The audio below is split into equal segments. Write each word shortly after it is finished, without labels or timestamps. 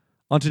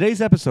On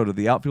today's episode of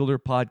the Outfielder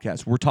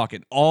Podcast, we're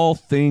talking all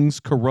things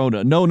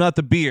Corona. No, not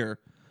the beer,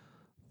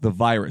 the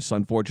virus,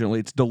 unfortunately.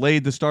 It's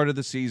delayed the start of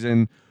the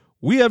season.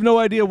 We have no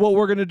idea what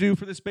we're going to do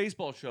for this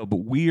baseball show,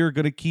 but we are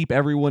going to keep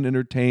everyone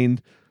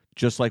entertained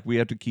just like we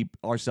have to keep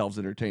ourselves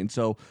entertained.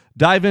 So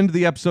dive into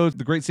the episode.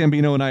 The great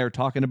Sambino and I are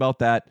talking about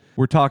that.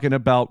 We're talking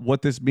about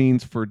what this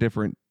means for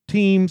different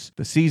teams,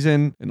 the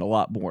season, and a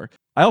lot more.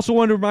 I also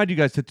want to remind you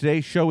guys that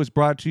today's show is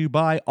brought to you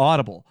by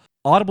Audible.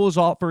 Audible is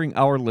offering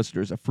our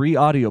listeners a free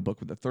audiobook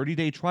with a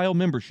 30-day trial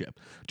membership.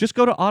 Just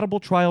go to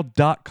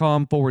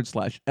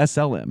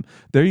audibletrial.com/SLM.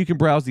 There you can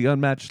browse the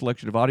unmatched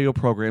selection of audio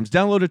programs,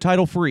 download a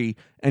title free,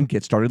 and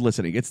get started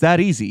listening. It's that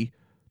easy.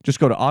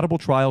 Just go to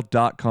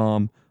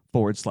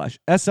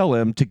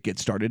audibletrial.com/SLM to get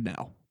started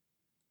now.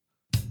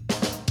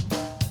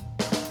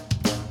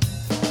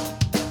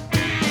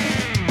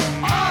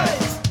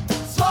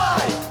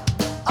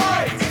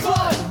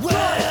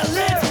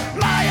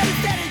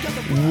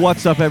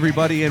 What's up,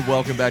 everybody, and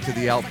welcome back to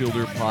the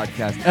Outfielder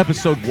Podcast,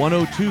 episode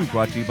 102,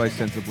 brought to you by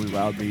Sensibly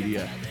Loud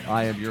Media.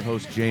 I am your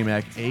host,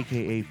 J-Mac,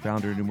 a.k.a.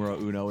 Founder Numero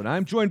Uno, and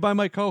I'm joined by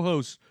my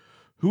co-host,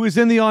 who is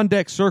in the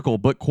on-deck circle,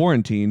 but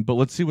quarantined, but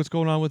let's see what's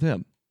going on with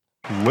him.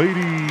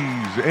 Ladies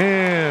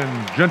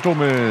and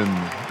gentlemen,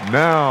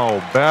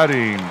 now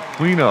batting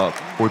cleanup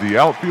for the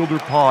Outfielder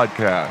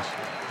Podcast,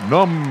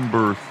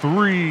 number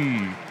 3,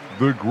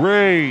 the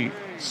great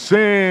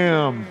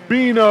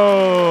Sambino.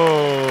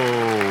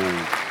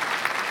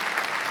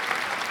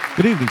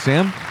 Good evening,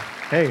 Sam.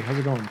 Hey, how's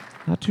it going?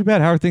 Not too bad.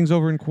 How are things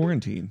over in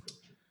quarantine?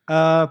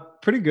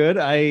 Pretty good.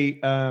 I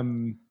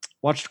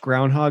watched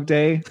Groundhog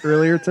Day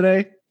earlier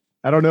today.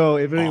 I don't know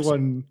if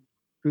anyone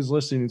who's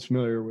listening is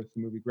familiar with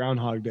the movie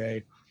Groundhog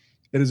Day.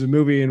 It is a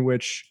movie in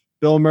which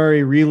Bill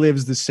Murray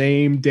relives the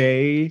same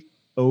day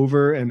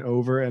over and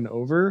over and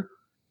over,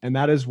 and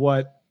that is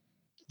what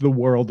the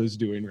world is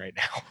doing right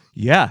now.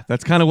 Yeah,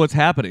 that's kind of what's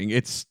happening.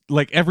 It's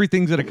like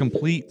everything's at a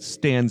complete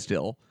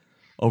standstill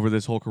over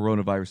this whole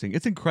coronavirus thing.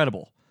 It's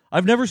incredible.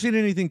 I've never seen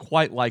anything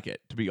quite like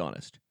it, to be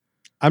honest.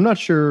 I'm not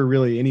sure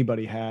really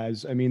anybody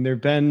has. I mean, there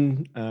have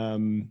been,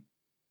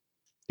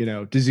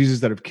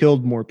 diseases that have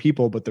killed more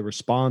people, but the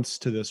response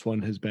to this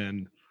one has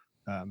been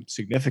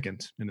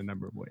significant in a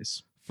number of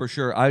ways. For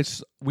sure.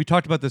 We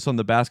talked about this on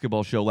the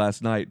basketball show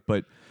last night,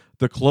 but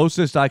the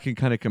closest I can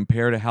kind of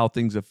compare to how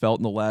things have felt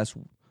in the last,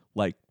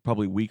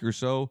 probably week or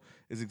so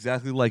is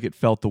exactly like it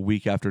felt the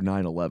week after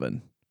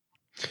 9/11.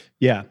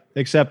 Yeah,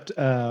 except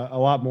a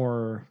lot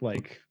more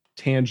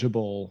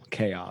tangible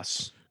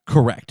chaos.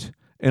 Correct.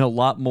 And a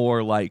lot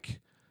more this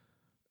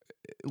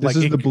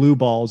is the blue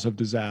balls of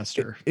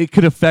disaster. It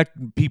could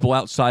affect people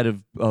outside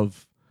of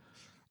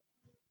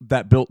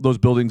those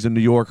buildings in New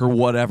York or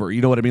whatever.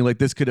 You know what I mean? Like,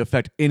 this could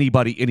affect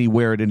anybody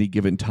anywhere at any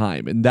given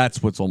time. And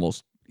that's what's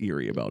almost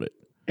eerie about it.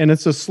 And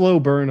it's a slow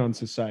burn on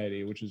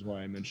society, which is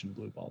why I mentioned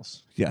blue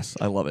balls. Yes,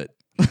 I love it.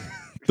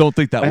 Don't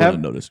think that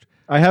wasn't noticed.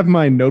 I have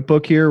my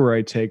notebook here where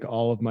I take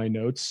all of my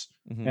notes.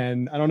 Mm-hmm.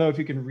 And I don't know if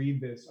you can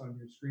read this on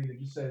your screen. It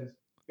just says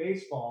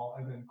baseball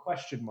and then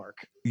question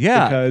mark.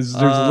 Yeah. Because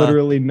there's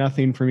literally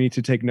nothing for me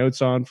to take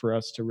notes on for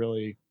us to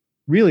really,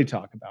 really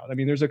talk about. I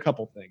mean, there's a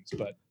couple things,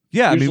 but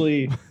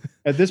usually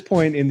at this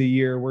point in the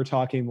year, we're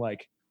talking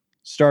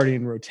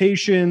starting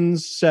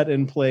rotations set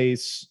in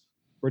place.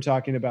 We're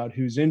talking about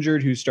who's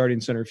injured, who's starting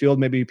center field,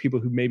 maybe people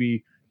who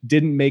maybe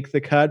didn't make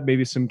the cut,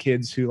 maybe some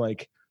kids who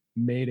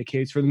made a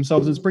case for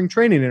themselves in spring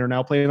training and are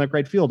now playing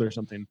right field or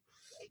something.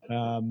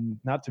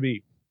 Not to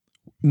be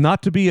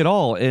at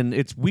all. And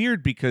it's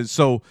weird because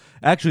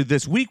actually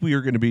this week we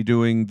are going to be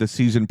doing the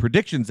season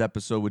predictions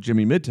episode with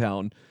Jimmy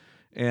Midtown.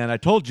 And I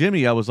told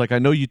Jimmy, I was like, I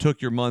know you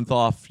took your month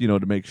off,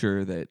 to make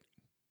sure that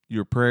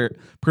you're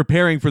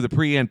preparing for the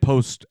pre and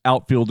post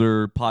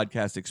Outfielder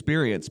podcast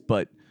experience.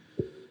 But,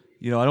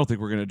 I don't think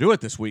we're going to do it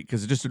this week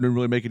because it just didn't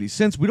really make any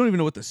sense. We don't even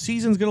know what the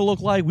season's going to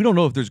look like. We don't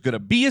know if there's going to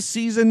be a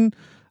season.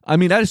 I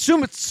mean, I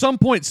assume at some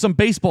point some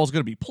baseball is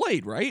going to be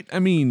played, right? I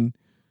mean,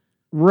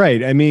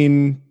 right. I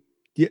mean,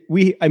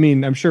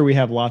 I'm sure we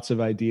have lots of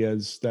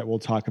ideas that we'll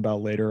talk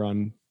about later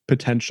on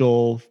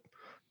potential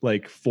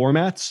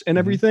formats and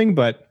everything,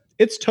 but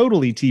it's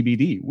totally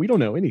TBD. We don't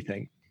know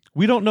anything.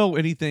 We don't know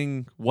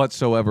anything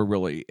whatsoever,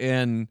 really.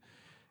 And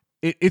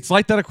it's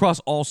like that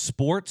across all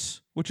sports,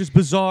 which is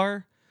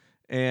bizarre.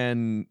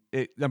 And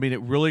it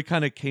really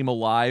kind of came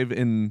alive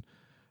in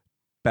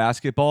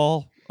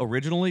basketball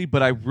originally, but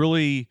the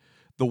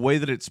way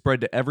that it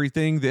spread to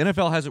everything, the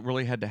NFL hasn't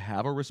really had to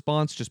have a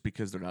response just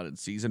because they're not in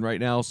season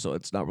right now, so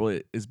it's not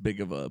really as big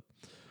of a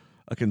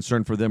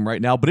concern for them right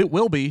now, but it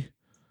will be.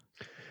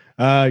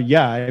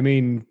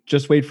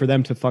 Just wait for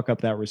them to fuck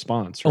up that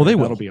response. Right? Oh, they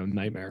will. That'll be a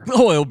nightmare.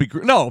 Oh, it'll be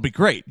great. No, it'll be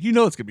great. It's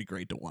going to be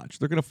great to watch.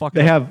 They're going to fuck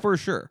it up for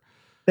sure.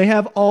 They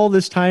have all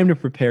this time to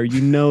prepare. The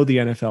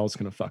NFL is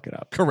going to fuck it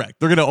up. Correct.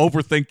 They're going to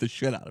overthink the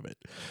shit out of it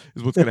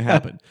is what's going to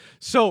happen.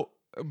 So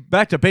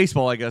back to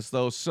baseball, I guess,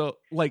 though. So,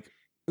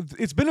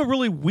 it's been a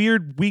really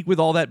weird week with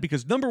all that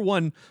because, number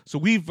one, so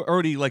we've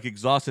already,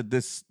 exhausted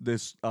this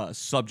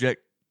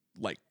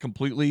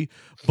completely,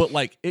 but,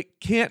 it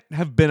can't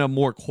have been a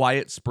more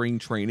quiet spring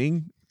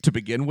training to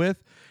begin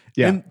with.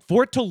 Yeah. And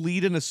for it to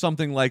lead into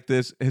something like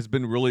this has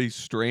been really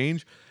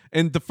strange.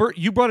 And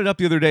you brought it up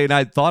the other day, and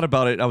I thought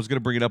about it. I was going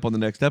to bring it up on the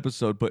next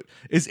episode, but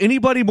is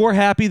anybody more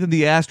happy than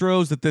the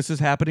Astros that this is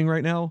happening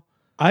right now?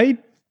 I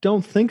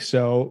don't think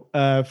so.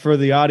 For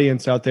the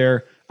audience out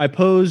there, I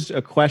posed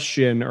a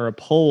question or a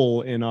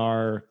poll in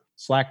our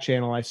Slack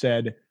channel. I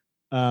said,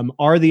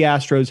 are the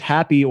Astros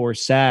happy or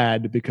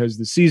sad because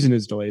the season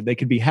is delayed? They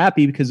could be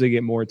happy because they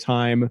get more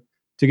time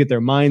to get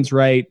their minds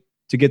right,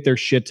 to get their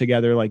shit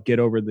together, like get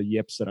over the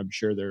yips that I'm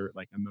sure they're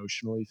like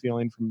emotionally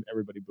feeling from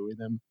everybody booing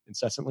them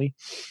incessantly,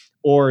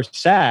 or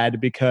sad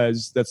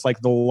because that's like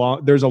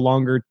there's a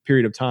longer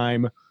period of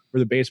time where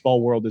the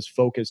baseball world is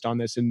focused on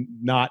this and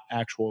not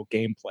actual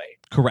gameplay.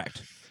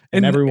 Correct.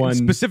 And everyone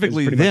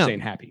specifically is pretty much them saying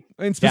happy.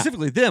 And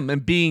specifically them,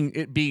 and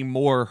being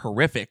more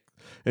horrific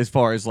as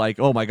far as like,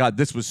 oh my God,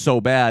 this was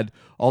so bad.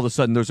 All of a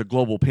sudden there's a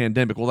global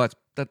pandemic. Well,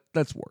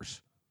 that's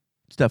worse.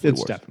 It's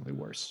definitely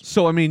worse.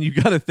 So, I mean, you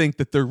got to think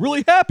that they're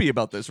really happy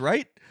about this,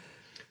 right?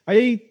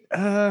 Maybe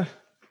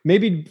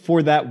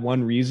for that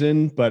one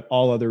reason, but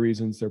all other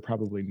reasons, they're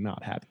probably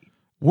not happy.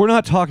 We're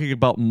not talking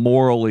about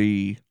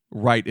morally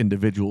right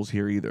individuals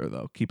here either,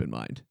 though. Keep in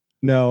mind.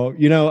 No,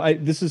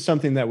 this is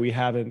something that we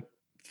haven't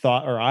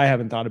thought, or I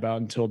haven't thought about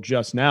until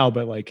just now,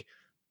 but like,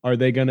 are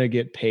they going to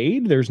get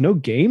paid? There's no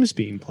games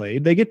being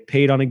played. They get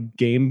paid on a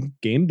game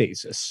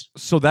basis.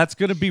 So that's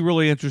going to be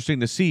really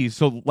interesting to see.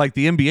 So like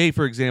the NBA,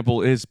 for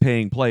example, is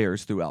paying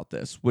players throughout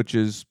this, which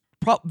is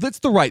that's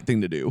the right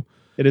thing to do.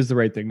 It is the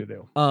right thing to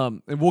do.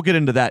 And we'll get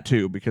into that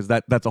too, because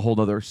that's a whole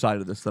other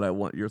side of this that I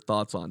want your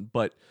thoughts on.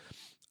 But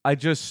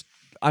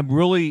I'm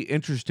really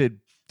interested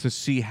to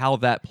see how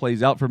that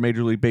plays out for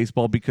Major League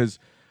Baseball, because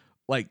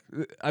like,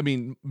 I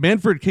mean,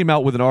 Manfred came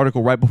out with an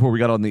article right before we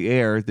got on the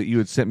air that you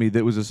had sent me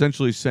that was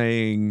essentially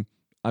saying,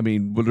 I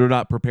mean, they're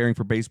not preparing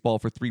for baseball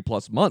for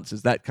 3+ months.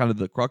 Is that kind of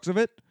the crux of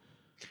it?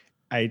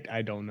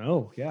 I don't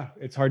know. Yeah,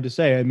 it's hard to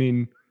say. I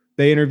mean,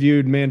 they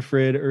interviewed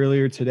Manfred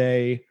earlier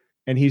today,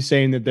 and he's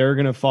saying that they're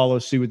going to follow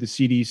suit with the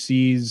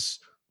CDC's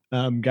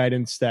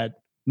guidance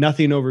that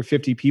nothing over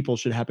 50 people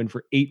should happen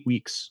for 8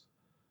 weeks.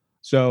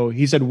 So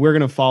he said, we're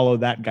going to follow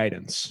that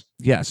guidance.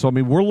 Yeah. So, I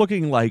mean, we're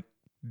looking like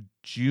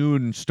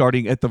June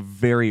starting at the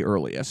very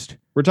earliest.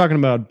 We're talking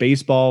about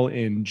baseball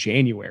in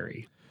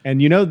January.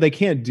 And they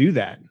can't do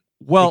that.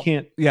 Well, they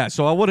can't. Yeah,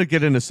 so I want to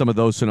get into some of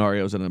those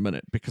scenarios in a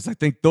minute, because I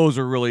think those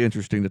are really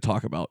interesting to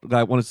talk about.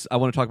 I want to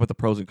talk about the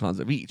pros and cons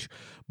of each.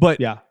 But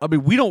yeah, I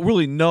mean, we don't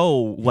really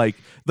know like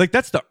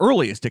that's the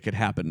earliest it could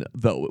happen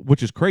though,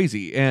 which is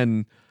crazy.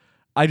 And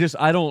I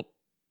don't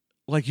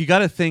like, you got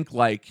to think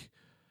like,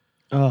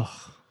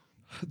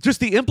 just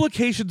the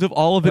implications of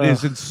all of it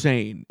is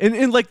insane.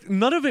 And like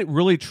none of it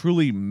really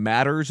truly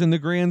matters in the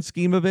grand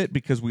scheme of it,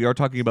 because we are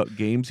talking about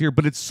games here,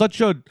 but it's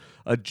such a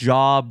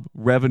job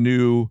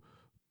revenue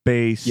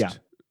based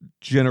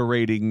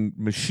generating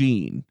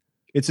machine.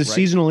 It's a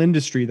seasonal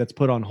industry that's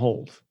put on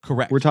hold.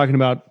 Correct. We're talking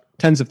about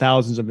tens of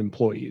thousands of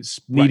employees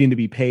needing to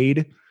be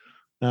paid.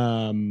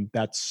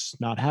 That's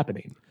not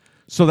happening.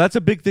 So that's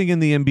a big thing in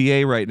the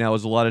NBA right now,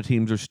 is a lot of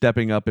teams are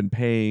stepping up and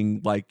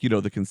paying, like,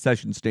 the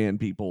concession stand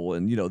people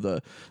and,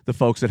 the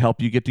folks that help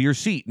you get to your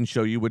seat and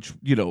show you which,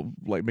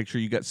 like make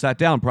sure you get sat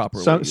down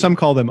properly. Some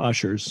call them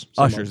ushers.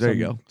 There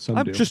you go.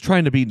 I'm just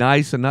trying to be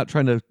nice and not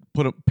trying to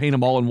paint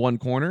them all in one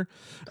corner.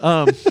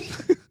 I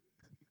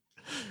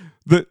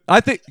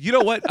think, you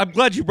know what? I'm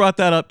glad you brought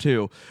that up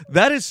too.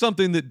 That is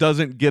something that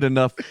doesn't get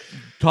enough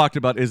talked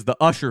about, is the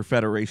Usher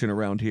Federation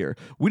around here.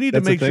 We need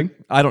to make sure.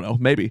 I don't know.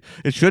 Maybe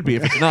it should be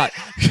if it's not.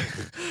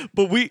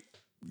 But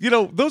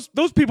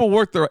those people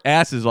work their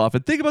asses off.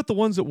 And think about the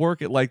ones that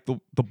work at like the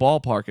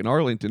ballpark in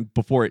Arlington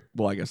before it.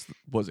 Well, I guess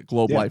was it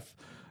Globe Life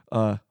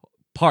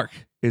Park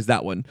is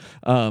that one.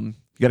 You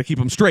got to keep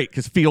them straight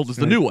because Field is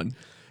the new one.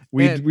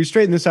 We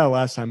straightened this out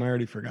last time. I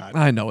already forgot.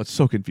 I know, it's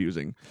so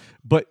confusing.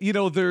 But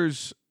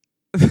there's.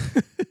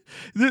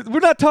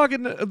 We're not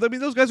talking. I mean,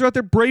 those guys are out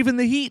there braving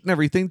the heat and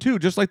everything too,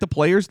 just like the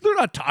players. They're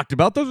not talked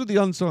about. Those are the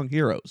unsung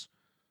heroes.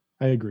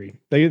 I agree.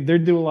 They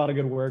do a lot of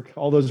good work.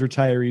 All those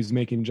retirees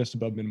making just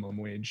above minimum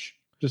wage,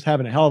 just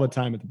having a hell of a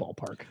time at the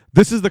ballpark.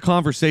 This is the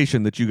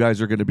conversation that you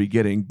guys are going to be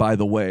getting, by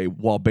the way,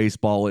 while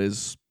baseball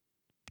is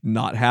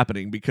not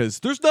happening, because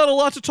there's not a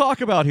lot to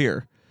talk about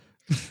here.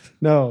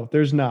 No,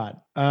 there's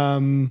not.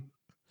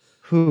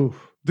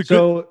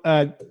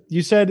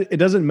 You said it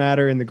doesn't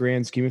matter in the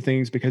grand scheme of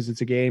things because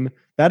it's a game.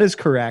 That is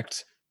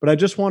correct. But I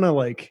just want to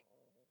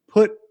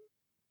put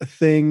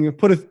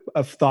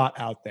a thought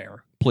out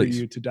there for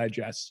you to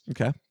digest.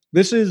 Okay.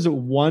 This is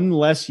one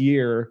less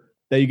year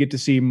that you get to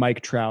see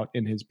Mike Trout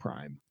in his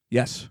prime.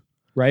 Yes.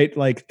 Right?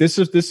 Like this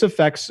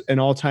affects an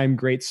all-time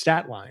great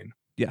stat line.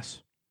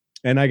 Yes.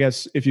 And I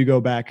guess if you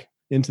go back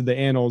into the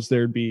annals,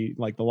 there'd be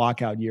like the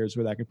lockout years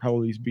where that could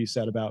probably be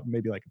said about,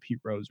 maybe like a Pete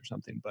Rose or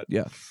something. But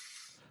yeah.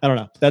 I don't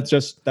know. That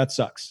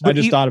sucks. But I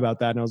just thought about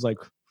that and I was like,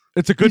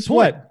 It's a good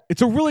point.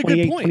 It's a really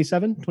good point.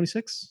 27,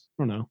 26?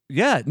 I don't know.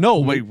 Yeah, no,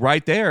 wait,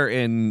 right there.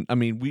 And I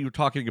mean, we were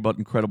talking about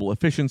incredible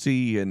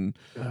efficiency and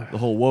the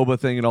whole WOBA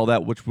thing and all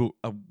that, which we're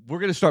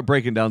going to start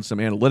breaking down some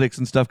analytics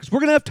and stuff because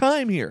we're going to have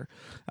time here.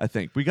 I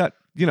think we got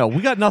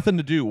nothing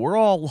to do. We're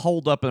all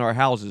holed up in our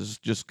houses,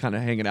 just kind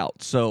of hanging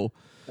out. So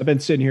I've been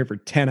sitting here for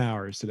 10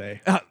 hours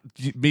today.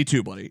 Me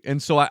too, buddy.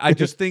 And so I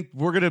just think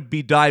we're going to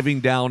be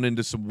diving down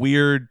into some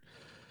weird,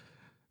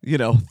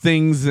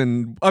 things.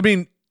 And I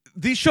mean,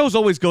 these shows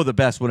always go the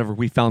best whenever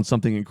we found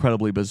something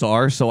incredibly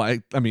bizarre. So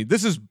I mean,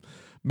 this is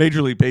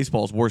Major League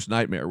Baseball's worst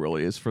nightmare,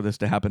 really, is for this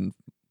to happen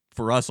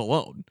for us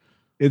alone.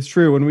 It's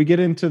true. When we get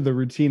into the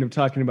routine of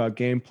talking about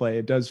gameplay,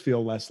 it does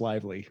feel less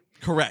lively.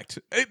 Correct.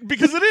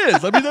 Because it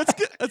is. I mean,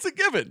 that's a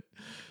given.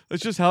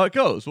 That's just how it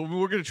goes. Well,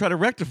 we're going to try to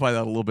rectify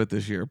that a little bit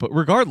this year. But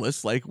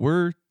regardless, like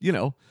we're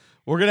going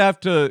to have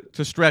to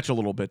stretch a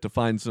little bit to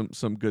find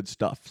some good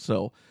stuff.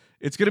 So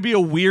it's going to be a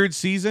weird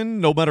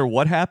season no matter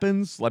what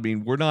happens. I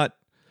mean,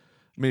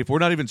 if we're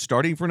not even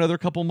starting for another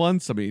couple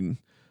months, I mean,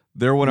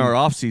 they're on our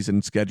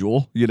off-season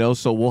schedule,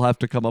 so we'll have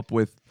to come up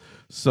with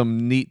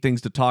some neat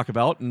things to talk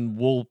about, and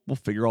we'll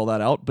figure all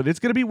that out. But it's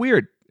going to be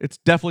weird. It's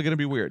definitely going to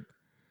be weird.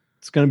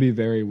 It's going to be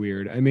very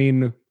weird. I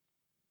mean,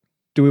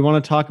 do we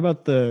want to talk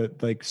about the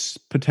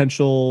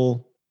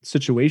potential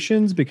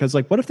situations? Because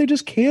what if they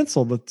just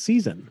cancel the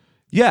season?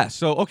 Yeah.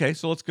 So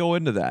let's go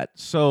into that.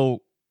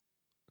 So,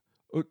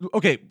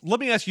 okay,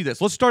 let me ask you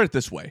this. Let's start it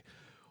this way.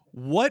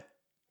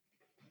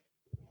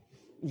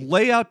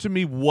 Lay out to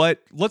me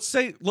let's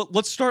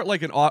start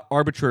like an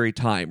arbitrary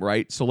time,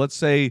 right? So let's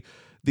say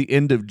the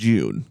end of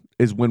June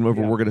is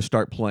whenever we're going to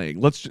start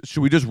playing.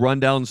 Should we just run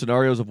down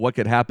scenarios of what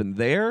could happen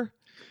there?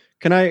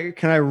 Can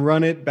I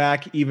run it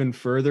back even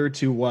further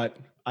to what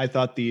I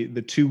thought the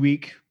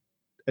 2-week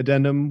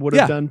addendum would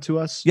have done to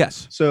us?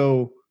 Yes.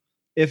 So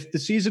if the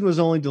season was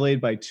only delayed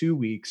by 2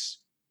 weeks,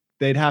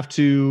 they'd have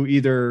to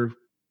either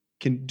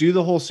can do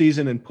the whole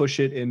season and push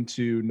it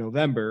into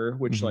November,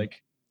 which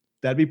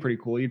that'd be pretty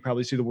cool. You'd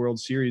probably see the World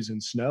Series in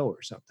snow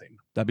or something.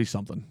 That'd be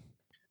something.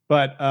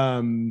 But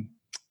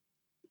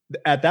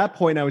at that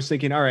point, I was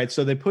thinking, all right,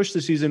 so they push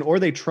the season or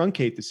they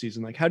truncate the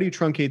season. Like, how do you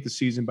truncate the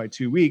season by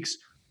 2 weeks?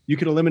 You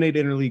could eliminate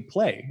interleague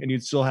play and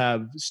you'd still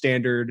have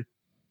standard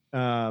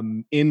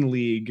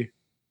in-league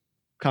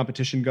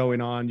competition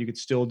going on. You could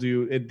still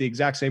do it the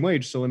exact same way,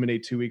 just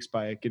eliminate 2 weeks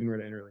by getting rid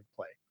of interleague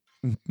play.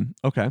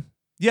 Okay.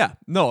 Yeah.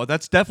 No,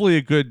 that's definitely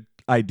a good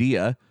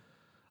idea.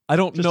 I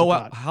don't know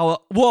how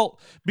well,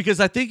 because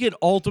I think it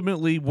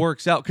ultimately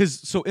works out.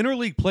 So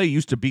interleague play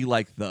used to be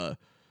like the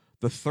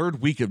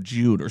third week of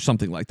June or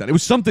something like that. It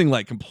was something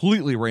like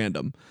completely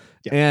random.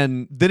 Yeah.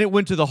 And then it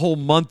went to the whole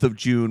month of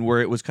June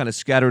where it was kind of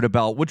scattered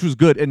about, which was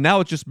good. And now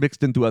it's just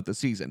mixed in throughout the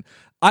season.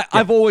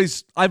 I've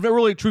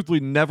really truthfully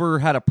never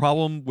had a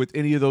problem with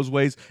any of those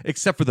ways,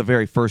 except for the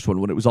very first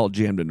one when it was all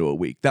jammed into a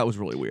week. That was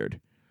really weird.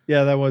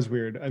 Yeah, that was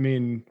weird. I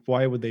mean,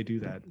 why would they do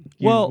that?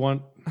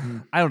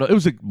 I don't know. It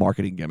was a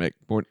marketing gimmick.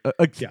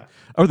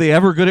 Are they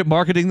ever good at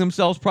marketing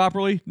themselves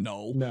properly?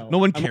 No. No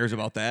one cares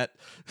about that.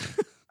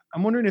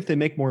 I'm wondering if they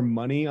make more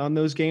money on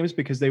those games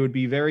because they would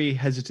be very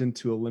hesitant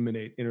to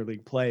eliminate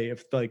interleague play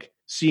if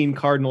seeing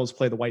Cardinals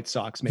play the White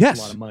Sox makes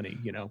a lot of money,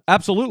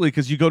 Absolutely,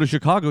 because you go to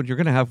Chicago and you're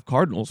going to have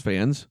Cardinals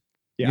fans,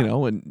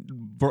 and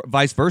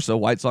vice versa,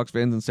 White Sox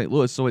fans in St.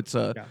 Louis. So it's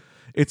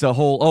a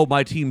whole,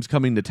 my team's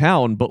coming to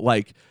town, but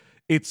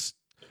it's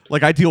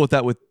like I deal with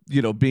that with,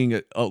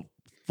 being a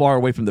far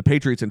away from the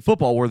Patriots in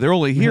football where they're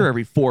only here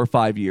every 4 or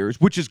 5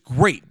 years, which is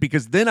great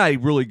because then I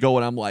really go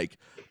and I'm like,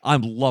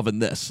 I'm loving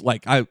this.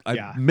 Like I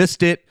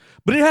missed it,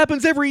 but it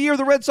happens every year.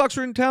 The Red Sox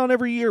are in town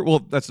every year. Well,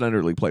 that's not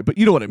interleague play, but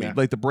you know what I mean? Yeah.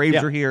 Like the Braves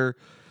are here,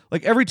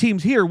 like every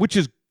team's here, which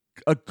is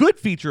a good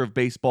feature of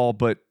baseball,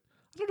 but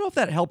I don't know if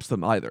that helps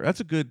them either. That's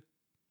a good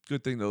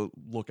thing to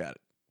look at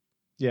it.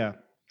 Yeah.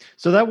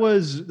 So that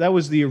was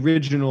the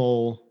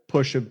original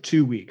push of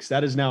 2 weeks.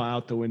 That is now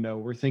out the window.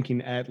 We're thinking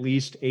at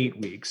least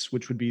 8 weeks,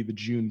 which would be the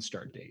June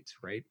start date,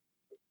 right?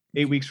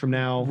 8 weeks from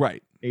now,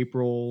 right?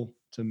 April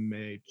to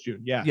May,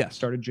 June.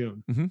 Start of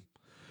June. Mm-hmm.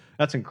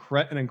 That's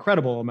an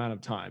incredible amount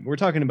of time. We're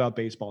talking about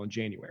baseball in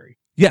January.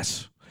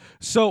 Yes.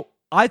 So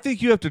I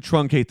think you have to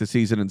truncate the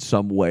season in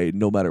some way,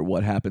 no matter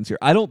what happens here.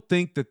 I don't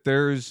think that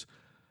there's.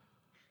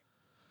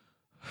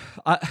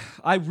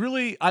 I've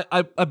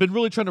been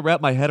really trying to wrap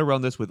my head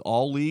around this with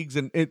all leagues,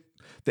 and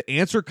the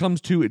answer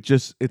comes to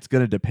it's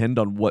going to depend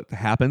on what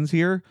happens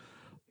here.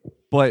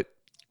 But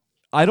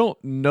I don't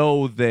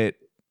know that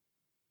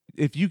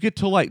if you get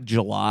to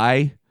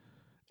July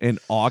and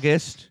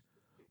August,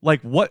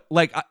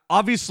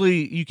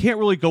 obviously you can't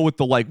really go with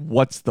the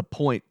what's the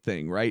point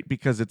thing, right?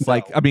 Because it's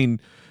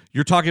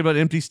you're talking about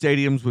empty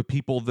stadiums with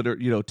people that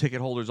are ticket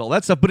holders, all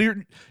that stuff, but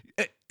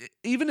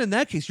even in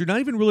that case you're not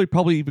even really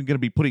probably even going to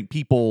be putting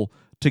people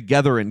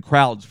together in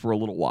crowds for a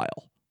little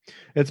while.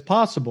 It's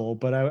possible,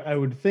 but I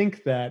would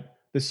think that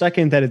the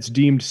second that it's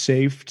deemed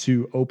safe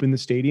to open the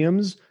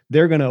stadiums,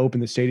 they're going to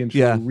open the stadiums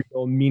for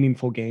real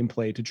meaningful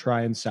gameplay to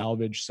try and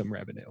salvage some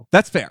revenue.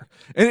 That's fair.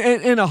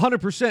 And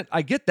 100%,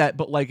 I get that.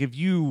 But if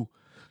you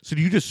So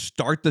do you just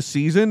start the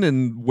season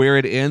and where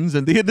it ends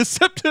and the end of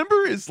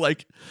September is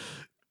like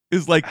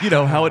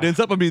how it ends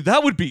up? I mean,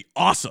 that would be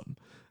awesome.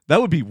 That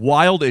would be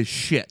wild as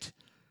shit.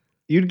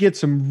 You'd get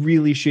some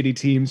really shitty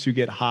teams who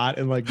get hot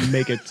and like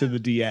make it to the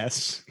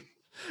DS.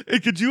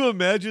 And could you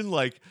imagine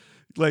like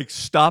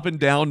stopping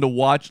down to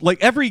watch?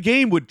 Like every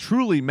game would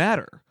truly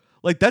matter.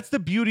 Like that's the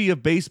beauty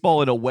of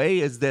baseball in a way,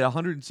 is that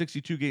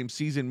 162 game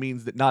season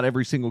means that not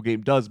every single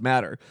game does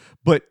matter.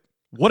 But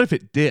what if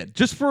it did?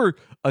 Just for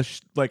a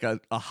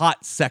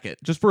hot second,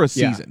 just for a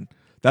season.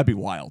 That'd be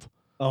wild.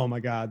 Oh my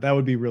God, that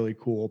would be really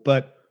cool.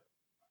 But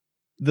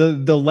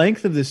the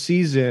length of the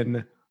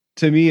season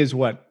to me is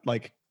what,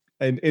 like,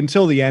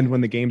 until the end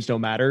when the games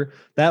don't matter,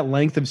 that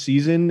length of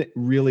season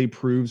really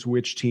proves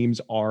which teams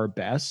are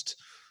best.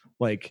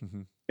 Like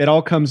it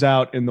all comes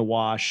out in the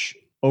wash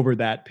over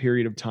that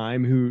period of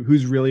time,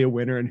 who's really a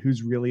winner and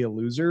who's really a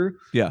loser.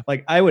 Yeah.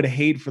 Like I would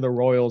hate for the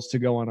Royals to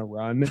go on a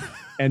run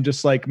and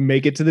just like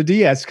make it to the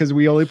DS because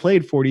we only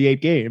played 48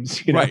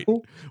 games, you know? Right.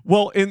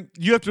 Well, and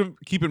you have to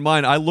keep in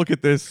mind, I look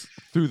at this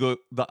through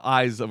the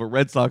eyes of a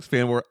Red Sox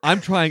fan where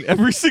I'm trying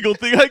every single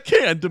thing I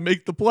can to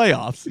make the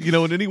playoffs, you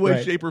know, in any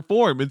way, shape, or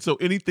form. And so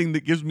anything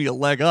that gives me a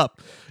leg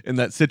up in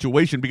that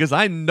situation, because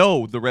I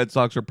know the Red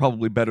Sox are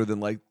probably better than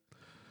like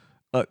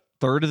a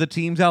third of the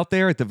teams out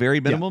there at the very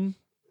minimum. Yeah.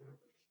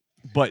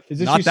 But is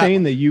this you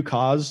saying that you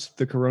caused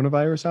the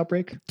coronavirus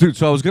outbreak? Dude,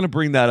 so I was going to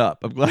bring that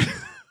up. I'm glad.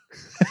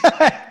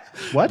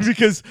 What?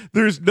 Because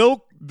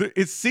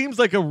it seems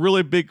like a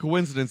really big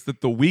coincidence that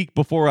the week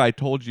before I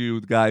told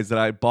you guys that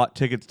I bought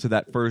tickets to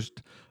that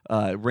first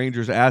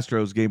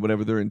Rangers-Astros game,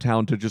 whenever they're in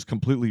town, to just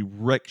completely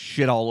wreck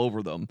shit all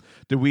over them,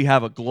 did we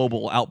have a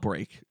global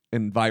outbreak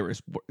and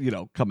virus,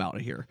 come out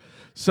of here.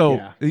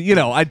 So,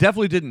 I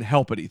definitely didn't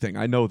help anything.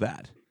 I know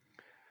that.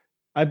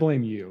 I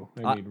blame you.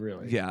 I mean,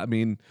 really. Yeah, I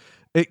mean...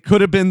 It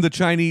could have been the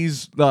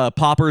Chinese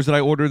poppers that I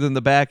ordered in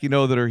the back,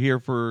 that are here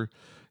for,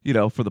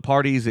 for the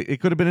parties.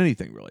 It could have been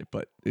anything really,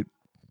 but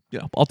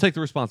I'll take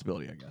the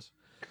responsibility, I guess.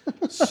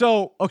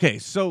 So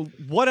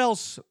what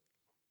else?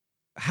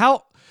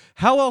 How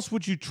else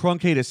would you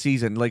truncate a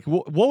season? Like,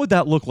 what would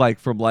that look like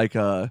from like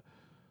a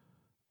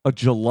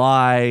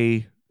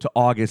July to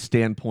August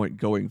standpoint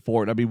going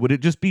forward? I mean, would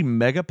it just be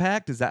mega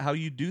packed? Is that how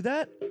you do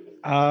that?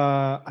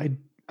 I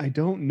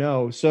don't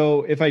know.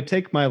 So if I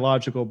take my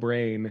logical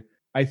brain,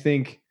 I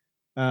think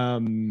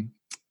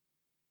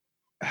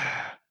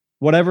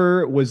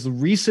whatever was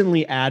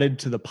recently added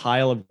to the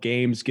pile of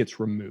games gets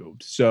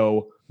removed.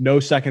 So no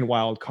second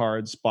wild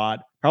card spot,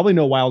 probably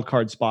no wild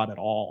card spot at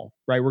all,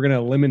 right? We're going to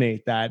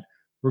eliminate that.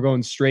 We're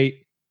going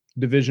straight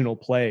divisional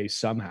play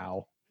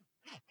somehow.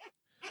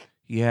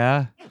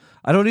 Yeah.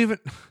 I don't even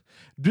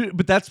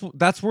but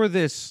that's where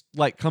this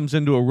like comes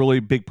into a really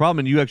big problem.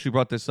 And you actually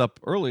brought this up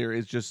earlier,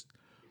 is just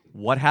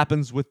what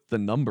happens with the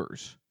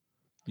numbers.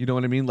 You know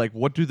what I mean? Like,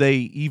 what do they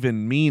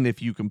even mean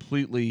if you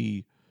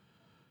completely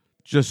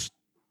just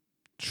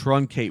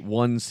truncate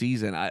one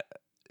season?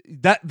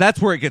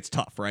 That's where it gets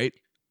tough, right?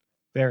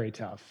 Very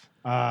tough.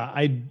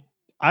 I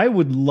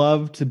would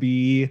love to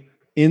be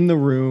in the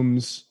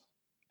rooms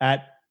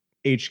at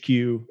HQ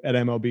at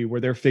MLB where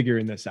they're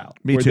figuring this out.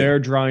 Me where too. They're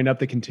drawing up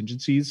the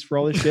contingencies for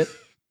all this shit.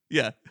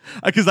 Yeah,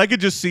 because I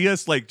could just see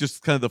us like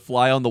just kind of the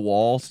fly on the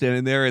wall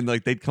standing there, and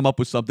like they'd come up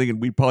with something,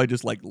 and we'd probably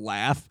just like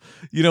laugh,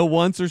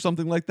 once or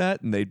something like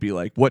that, and they'd be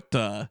like, "What,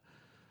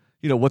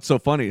 what's so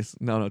funny?"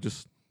 No,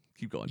 just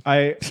keep going.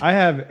 I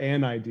have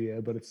an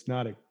idea, but it's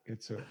not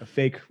it's a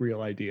fake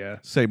real idea.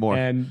 Say more.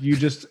 And you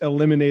just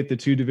eliminate the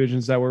two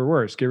divisions that were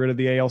worse. Get rid of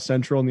the AL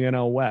Central and the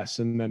NL West,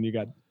 and then you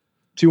got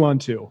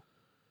 2-on-2.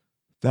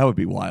 That would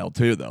be wild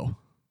too, though.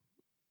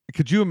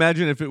 Could you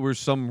imagine if it were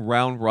some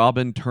round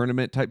robin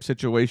tournament type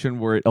situation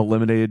where it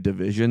eliminated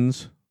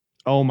divisions?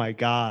 Oh my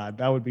God,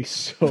 that would be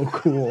so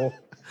cool.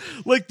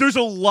 Like there's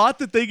a lot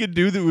that they could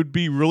do that would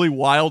be really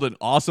wild and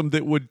awesome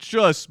that would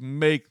just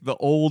make the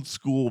old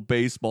school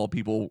baseball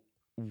people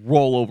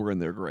roll over in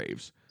their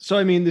graves. So,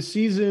 I mean, the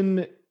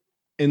season,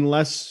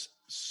 unless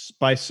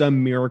by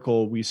some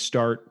miracle we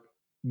start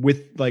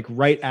with like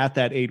right at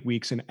that 8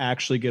 weeks and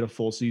actually get a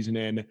full season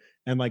in,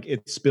 and like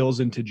it spills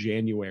into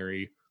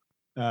January,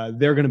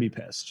 they're going to be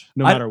pissed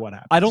no matter what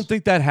happens. I don't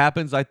think that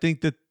happens. I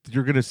think that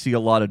you're going to see a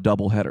lot of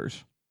double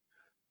headers.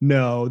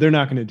 No, they're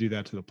not going to do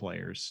that to the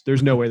players.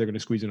 There's no way they're going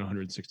to squeeze in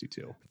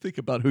 162. Think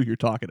about who you're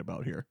talking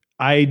about here.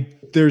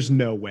 There's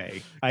no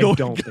way. I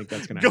don't think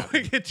that's going to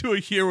happen. Going into a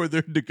year where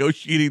they're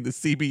negotiating the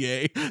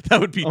CBA, that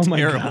would be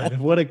terrible. My God,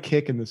 what a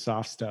kick in the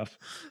soft stuff.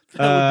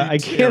 I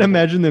can't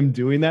imagine them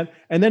doing that.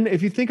 And then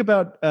if you think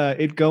about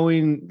it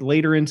going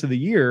later into the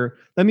year,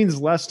 that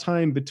means less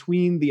time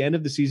between the end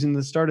of the season and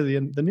the start of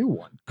the new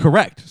one.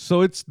 Correct.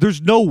 So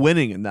there's no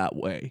winning in that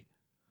way.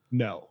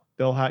 No,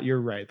 you're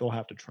right. They'll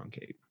have to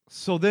truncate.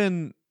 So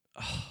then,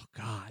 oh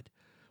God,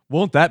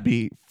 won't that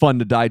be fun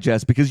to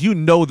digest? Because they're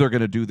going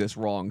to do this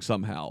wrong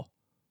somehow.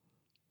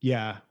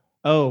 Yeah.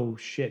 Oh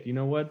shit! You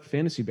know what?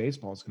 Fantasy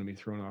baseball is going to be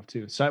thrown off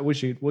too. So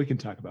we can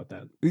talk about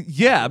that.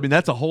 Yeah, I mean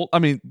that's a whole. I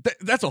mean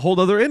that's a whole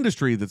other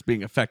industry that's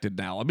being affected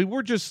now. I mean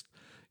we're just,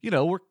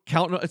 we're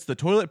counting. It's the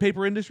toilet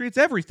paper industry. It's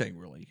everything,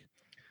 really.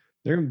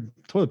 Their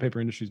toilet paper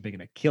industry is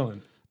making a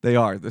killing. They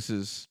are. This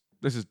is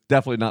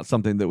definitely not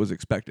something that was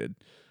expected.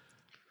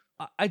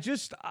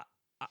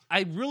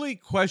 I really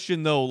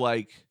question though,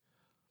 like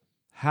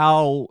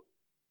how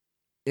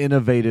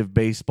innovative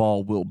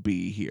baseball will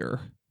be here.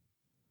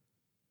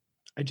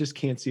 I just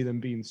can't see them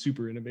being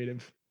super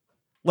innovative.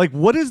 Like,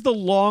 what is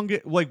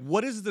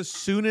the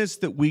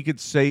soonest that we could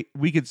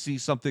see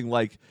something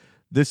like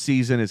this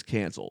season is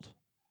canceled?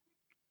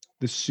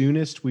 The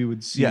soonest we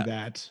would see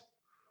that,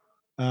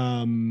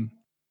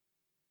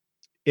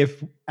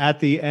 if at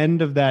the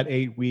end of that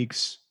 8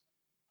 weeks,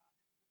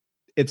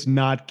 it's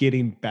not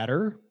getting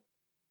better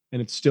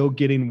and it's still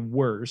getting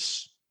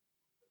worse.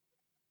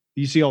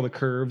 You see all the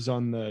curves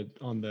on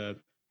the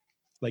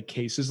like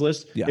cases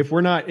list. Yeah.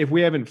 If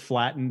we haven't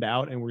flattened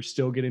out and we're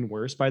still getting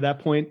worse by that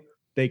point,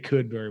 they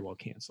could very well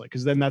cancel it.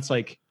 Because then that's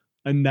like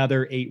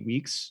another 8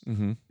 weeks.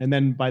 Mm-hmm. And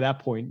then by that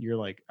point, you're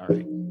like, all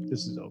right,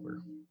 this is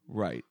over.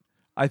 Right.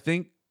 I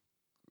think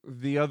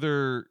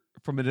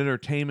from an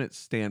entertainment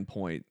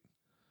standpoint,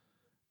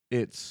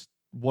 it's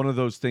one of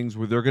those things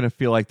where they're going to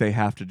feel like they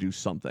have to do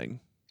something.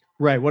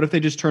 Right. What if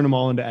they just turn them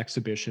all into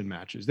exhibition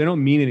matches? They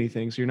don't mean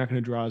anything, so you're not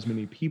going to draw as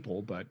many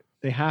people, but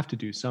they have to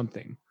do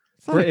something.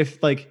 Or if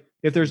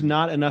there's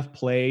not enough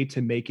play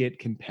to make it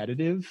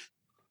competitive,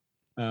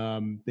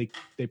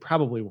 they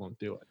probably won't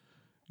do it.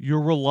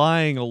 You're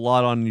relying a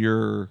lot on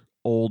your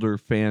older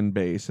fan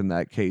base in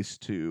that case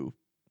to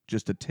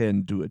just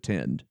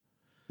attend.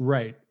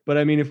 Right. But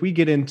I mean, if we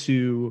get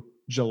into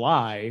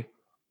July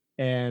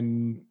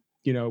and,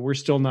 we're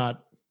still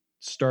not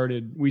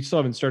started, we still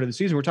haven't started the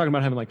season. We're talking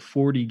about having like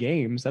 40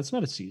 games. That's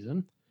not a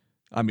season.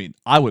 I mean,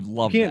 I would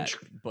love that,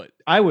 but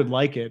I would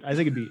like it. I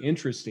think it'd be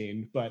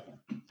interesting, but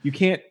you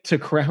can't to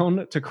crown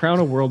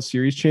a World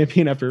Series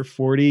champion after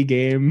 40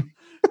 game.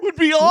 It would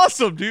be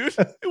awesome, dude.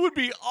 It would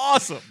be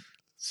awesome.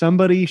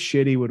 Somebody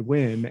shitty would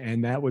win,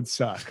 and that would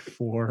suck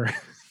for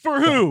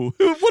who?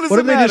 What does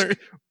it matter?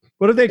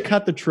 What if they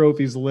cut the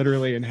trophies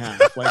literally in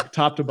half, like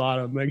top to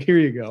bottom? Like, here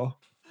you go.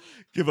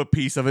 Give a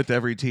piece of it to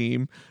every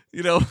team.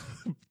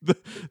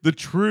 The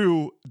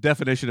true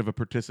definition of a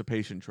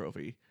participation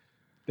trophy.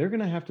 They're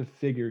going to have to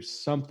figure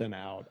something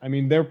out. I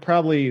mean,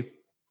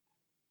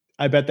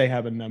 I bet they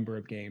have a number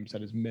of games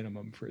that is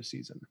minimum for a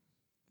season.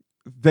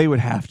 They would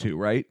have to,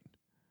 right?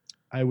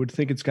 I would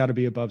think it's got to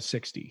be above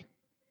 60.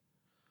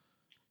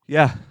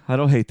 Yeah, I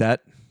don't hate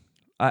that.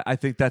 I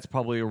think that's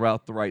probably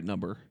about the right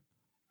number.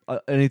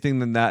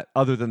 Anything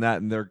other than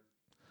that, and they're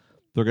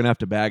going to have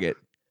to bag it.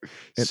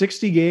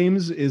 60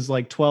 games is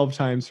like 12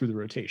 times through the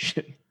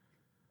rotation.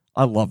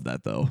 I love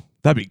that, though.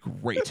 That'd be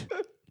great.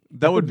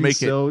 That would make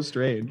it so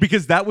strange.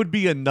 Because that would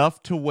be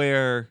enough to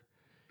where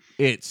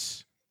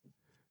there's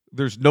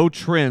no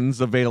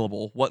trends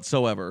available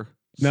whatsoever.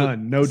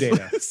 None, no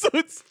data. So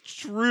it's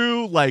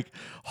true, like,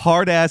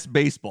 hard-ass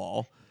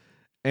baseball.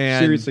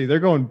 And seriously, they're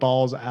going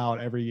balls out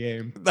every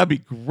game. That'd be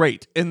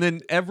great. And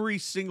then every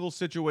single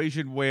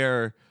situation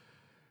where,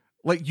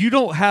 like, you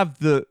don't have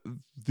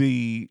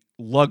the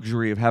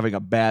luxury of having a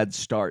bad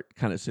start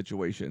kind of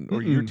situation,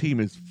 or your team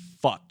is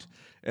fucked.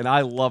 And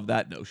I love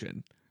that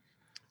notion.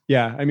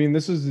 Yeah, I mean,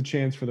 this is the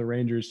chance for the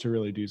Rangers to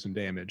really do some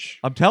damage.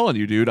 I'm telling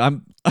you, dude.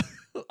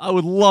 I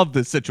would love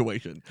this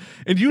situation.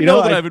 And you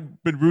know that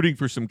I've been rooting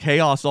for some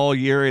chaos all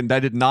year, and I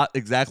did not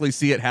exactly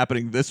see it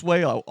happening this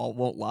way. I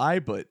won't lie,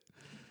 but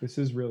this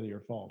is really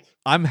your fault.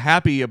 I'm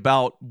happy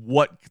about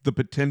what the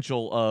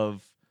potential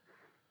of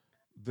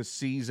the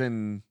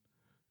season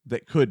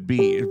that could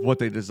be, what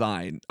they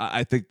design.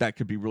 I think that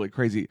could be really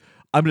crazy.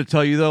 I'm going to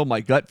tell you, though,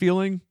 my gut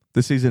feeling,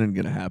 the season isn't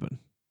going to happen.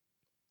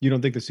 You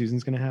don't think the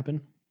season's going to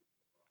happen?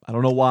 I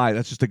don't know why.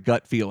 That's just a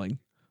gut feeling.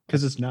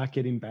 Because it's not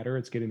getting better.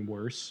 It's getting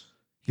worse.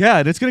 Yeah,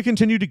 and it's going to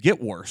continue to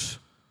get worse.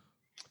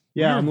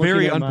 Yeah, I'm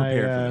very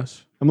unprepared for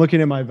this. I'm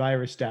looking at my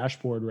virus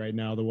dashboard right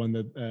now, the one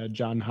that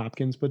John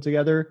Hopkins put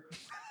together.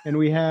 And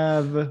we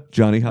have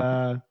Johnny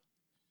Hopkins.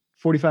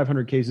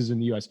 4,500 cases in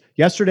the U.S.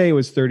 Yesterday it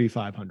was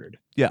 3,500.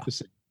 Yeah.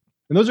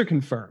 And those are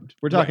confirmed.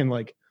 We're talking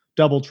like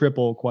double,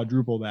 triple,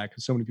 quadruple that,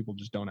 because so many people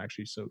just don't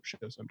actually show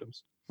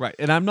symptoms. Right.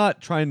 And I'm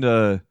not trying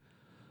to,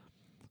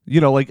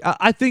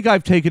 I think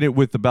I've taken it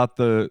with about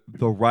the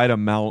right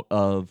amount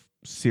of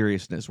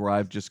seriousness, where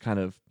I've just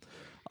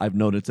I've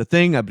known it's a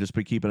thing. I've just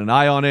been keeping an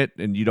eye on it,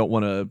 and you don't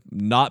want to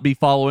not be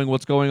following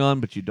what's going on,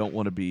 but you don't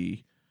want to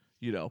be,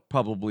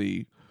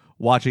 probably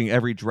watching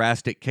every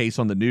drastic case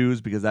on the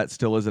news, because that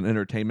still is an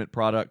entertainment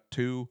product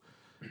too.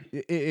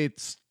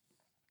 It's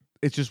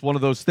just one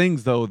of those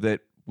things, though,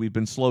 that we've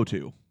been slow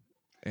to,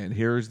 and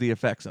here's the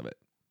effects of it.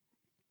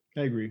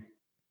 I agree.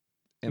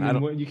 And I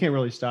mean, you can't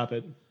really stop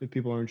it if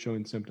people aren't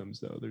showing symptoms,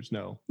 though. There's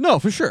no,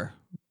 for sure.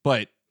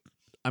 But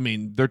I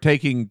mean, they're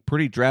taking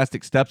pretty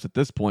drastic steps at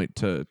this point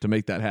to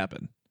make that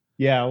happen.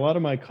 Yeah, a lot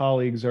of my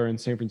colleagues are in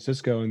San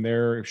Francisco, and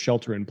they're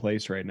shelter in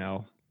place right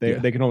now.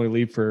 They can only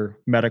leave for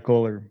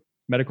medical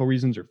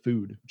reasons or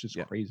food, which is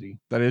crazy.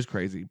 That is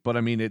crazy. But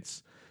I mean,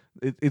 it's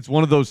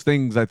one of those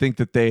things, I think,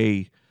 that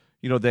they,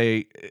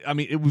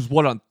 it was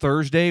what, on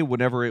Thursday,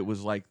 whenever it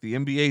was like the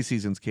NBA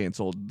season's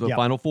canceled, the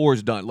Final Four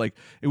is done. Like,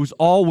 it was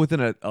all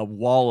within a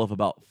wall of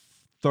about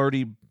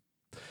 30,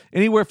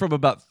 anywhere from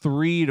about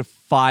 3 to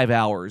 5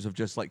 hours of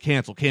just like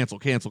cancel. And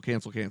it's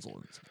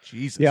like,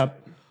 Jesus.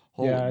 Yep.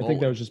 Holy I moly.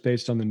 think that was just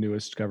based on the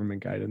newest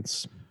government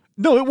guidance.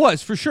 No, it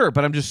was for sure.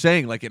 But I'm just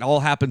saying, like, it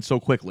all happened so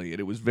quickly and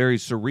it was very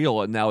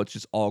surreal. And now it's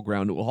just all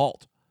ground to a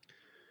halt.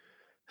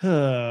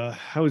 I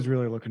was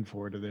really looking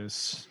forward to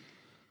this.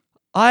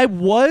 I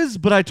was,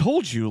 but I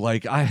told you,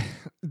 like,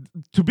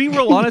 to be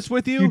real honest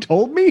with you. You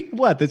told me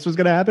what this was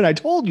going to happen? I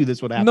told you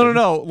this would happen.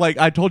 No. Like,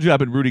 I told you I've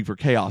been rooting for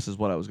chaos is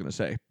what I was going to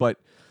say. But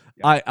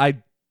I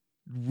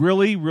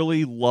really,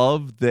 really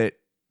love that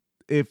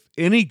if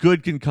any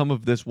good can come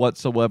of this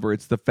whatsoever,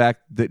 it's the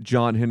fact that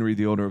John Henry,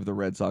 the owner of the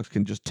Red Sox,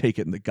 can just take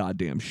it in the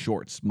goddamn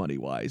shorts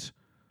money-wise.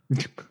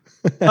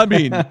 I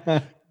mean,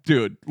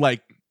 dude,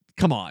 like,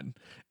 come on.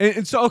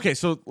 And so, okay,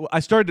 so we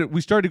started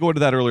to go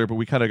into that earlier, but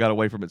we kind of got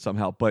away from it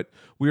somehow. But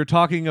we were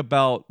talking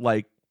about,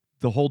 like,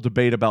 the whole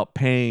debate about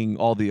paying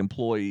all the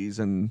employees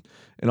and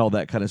all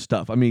that kind of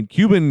stuff. I mean,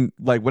 Cuban,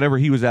 like, whatever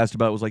he was asked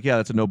about was like, yeah,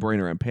 that's a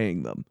no-brainer. I'm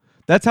paying them.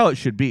 That's how it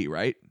should be,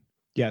 right?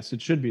 Yes,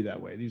 it should be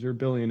that way. These are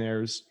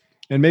billionaires.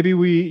 And maybe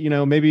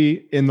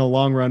maybe in the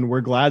long run,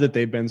 we're glad that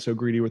they've been so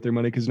greedy with their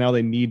money because now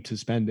they need to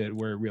spend it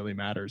where it really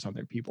matters on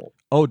their people.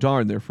 Oh,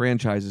 darn. Their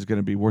franchise is going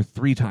to be worth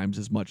 3 times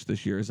as much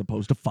this year as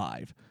opposed to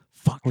 5.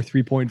 Fuck. Or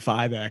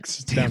 3.5x.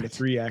 It's down to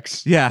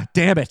 3x. Yeah,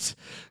 damn it.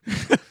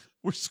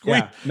 We're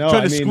trying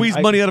to squeeze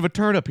money out of a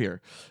turnip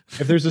here.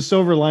 If there's a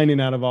silver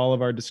lining out of all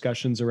of our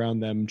discussions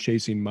around them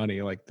chasing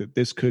money, like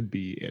this could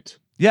be it.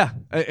 Yeah,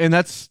 and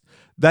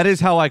that is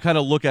how I kind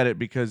of look at it,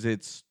 because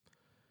it's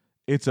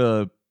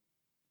a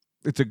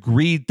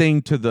greed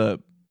thing to the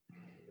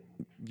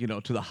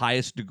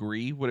highest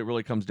degree when it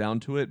really comes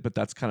down to it, but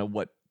that's kind of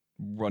what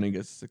running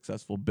a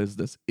successful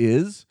business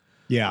is.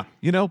 Yeah.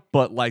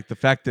 But like the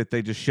fact that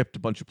they just shipped a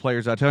bunch of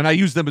players out of town, and I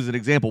use them as an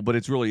example, but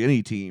it's really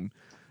any team.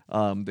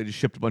 They just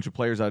shipped a bunch of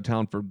players out of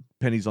town for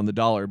pennies on the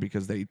dollar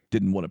because they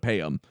didn't want to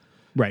pay them.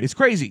 Right. It's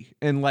crazy.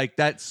 And like,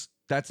 that's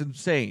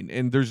insane.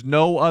 And there's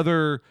no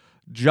other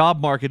job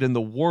market in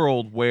the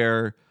world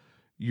where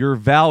your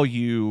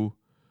value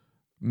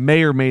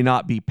may or may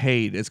not be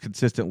paid as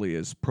consistently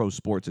as pro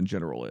sports in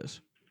general is.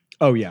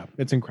 Oh yeah.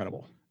 It's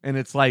incredible. And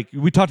it's like,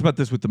 we talked about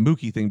this with the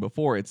Mookie thing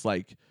before. It's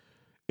like,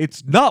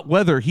 it's not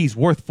whether he's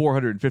worth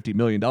 $450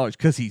 million,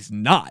 because he's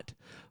not.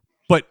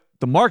 But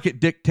the market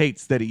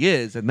dictates that he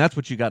is, and that's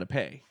what you got to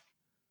pay.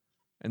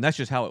 And that's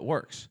just how it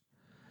works.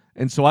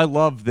 And so I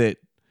love that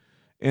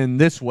in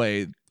this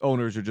way,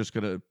 owners are just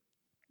going to,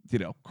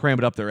 cram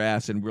it up their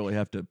ass and really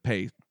have to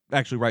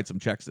actually write some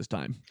checks this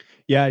time.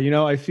 Yeah,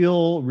 I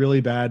feel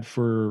really bad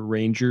for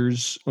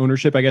Rangers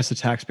ownership. I guess the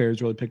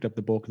taxpayers really picked up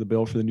the bulk of the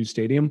bill for the new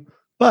stadium.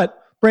 But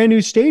brand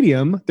new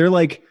stadium, they're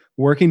like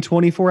working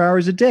 24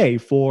 hours a day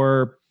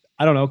for,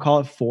 I don't know, call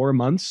it 4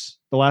 months.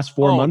 The last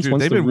 4 months, dude,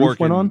 once the roof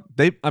went on.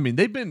 They've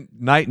been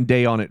night and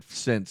day on it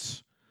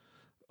since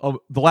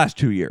the last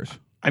 2 years.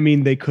 I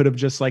mean, they could have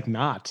just like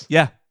not.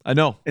 Yeah, I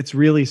know. It's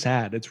really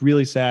sad. It's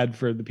really sad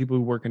for the people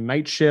who work in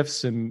night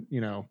shifts, and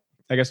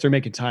I guess they're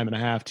making time and a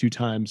half, 2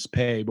 times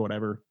pay, but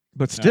whatever.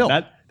 But still,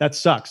 that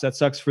sucks. That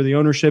sucks for the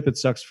ownership. It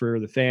sucks for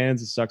the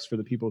fans. It sucks for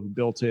the people who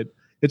built it.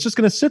 It's just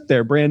going to sit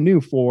there brand new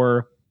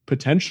for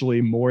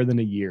potentially more than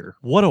a year.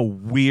 What a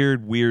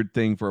weird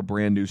thing for a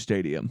brand new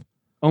stadium.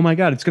 Oh my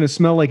God, it's going to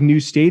smell like new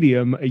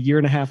stadium a year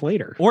and a half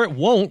later. Or it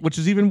won't, which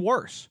is even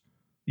worse.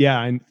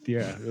 Yeah,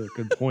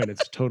 good point.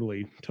 It's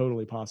totally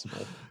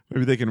possible.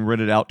 Maybe they can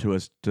rent it out to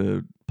us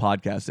to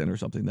podcast in or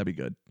something. That'd be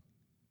good.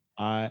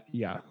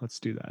 Yeah, let's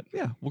do that.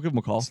 Yeah, we'll give them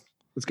a call.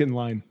 Let's get in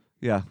line.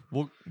 Yeah,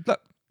 well,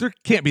 there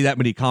can't be that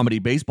many comedy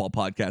baseball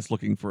podcasts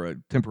looking for a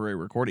temporary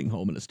recording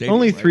home in a stadium.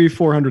 Only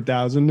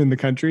 300,000-400,000 in the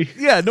country.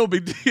 Yeah, no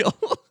big deal.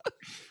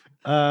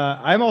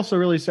 I'm also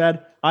really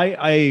sad.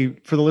 I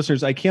for the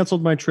listeners, I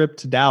canceled my trip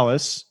to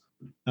Dallas,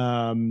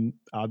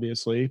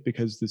 obviously,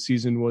 because the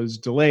season was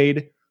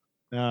delayed.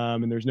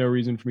 And there's no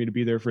reason for me to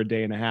be there for a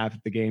day and a half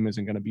if the game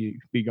isn't going to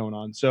be going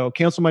on. So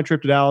cancel my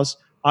trip to Dallas.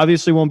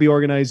 Obviously won't be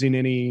organizing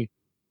any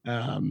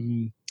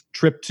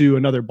trip to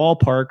another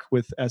ballpark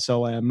with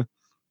SLM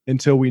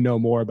until we know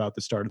more about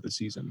the start of the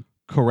season.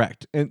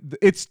 Correct. And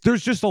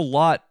there's just a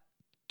lot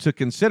to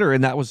consider.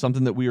 And that was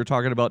something that we were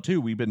talking about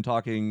too. We've been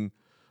talking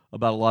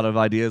about a lot of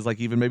ideas, like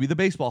even maybe the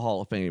Baseball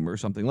Hall of Fame or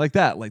something like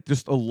that. Like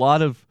just a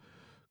lot of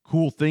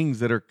cool things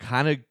that are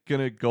kind of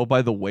going to go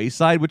by the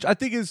wayside, which I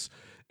think is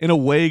in a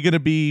way going to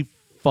be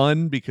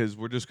fun because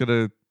we're just going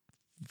to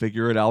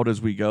figure it out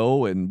as we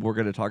go. And we're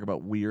going to talk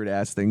about weird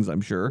ass things,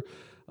 I'm sure.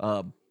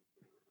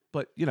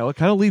 But it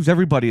kind of leaves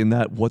everybody in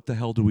that, what the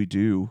hell do we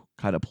do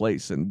kind of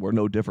place. And we're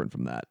no different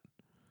from that.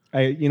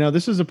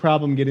 This is a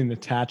problem getting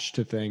attached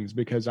to things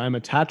because I'm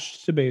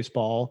attached to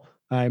baseball.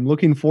 I'm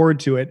looking forward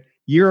to it.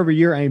 Year over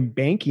year, I'm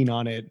banking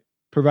on it,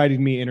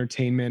 providing me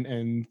entertainment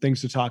and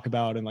things to talk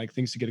about and like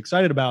things to get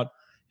excited about.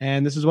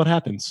 And this is what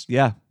happens.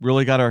 Yeah,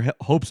 really got our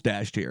hopes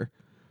dashed here.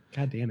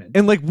 God damn it.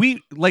 And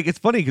it's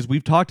funny because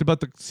we've talked about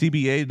the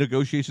CBA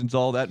negotiations,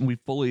 all that, and we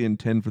fully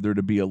intend for there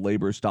to be a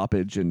labor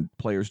stoppage and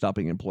players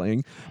stopping and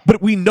playing.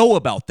 But we know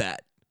about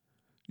that.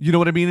 You know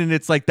what I mean? And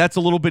it's like that's a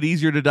little bit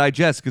easier to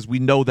digest because we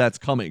know that's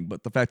coming.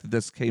 But the fact that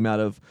this came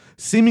out of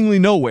seemingly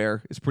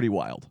nowhere is pretty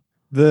wild.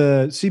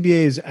 The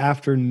CBA is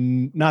after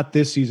not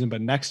this season,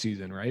 but next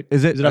season, right?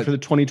 Is it after the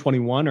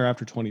 2021 or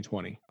after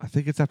 2020? I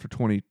think it's after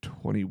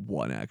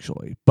 2021,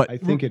 actually. But I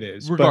think it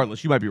is.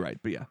 Regardless, you might be right.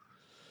 But yeah.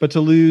 But to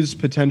lose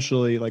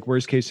potentially, like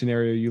worst case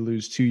scenario, you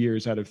lose 2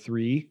 years out of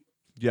 3.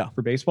 Yeah.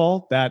 For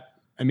baseball,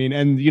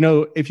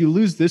 if you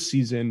lose this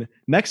season,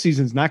 next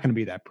season's not going to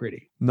be that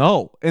pretty.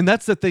 No, and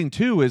that's the thing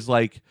too. Is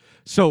like,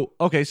 so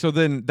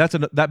then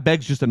that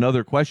begs just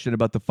another question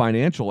about the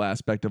financial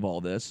aspect of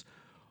all this.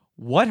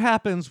 What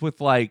happens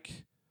with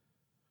like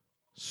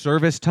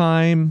service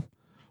time?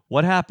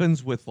 What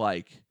happens with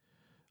like?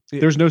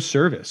 There's no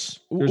service.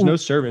 There's no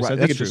service. Right, I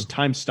think it's just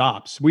time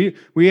stops. We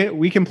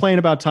complain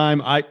about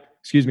time. I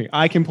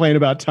complain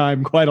about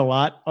time quite a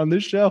lot on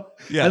this show.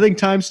 Yeah. I think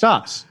time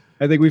stops.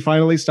 I think we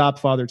finally stopped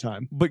Father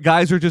Time. But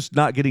guys are just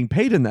not getting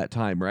paid in that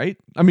time, right?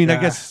 I mean, I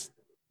guess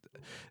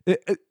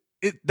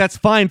that's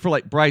fine for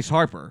like Bryce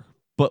Harper,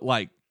 but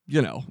like,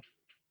 I don't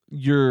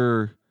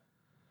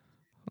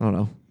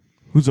know.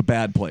 Who's a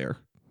bad player?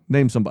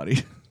 Name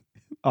somebody.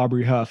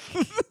 Aubrey Huff.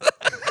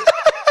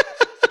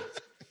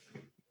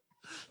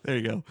 There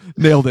you go.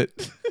 Nailed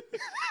it.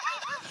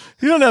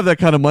 You don't have that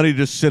kind of money to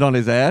just sit on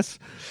his ass.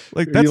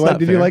 Like that's not fair.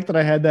 Did you like that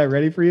I had that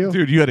ready for you?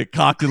 Dude, you had it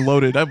cocked and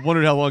loaded. I've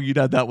wondered how long you'd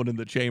had that one in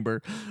the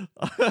chamber.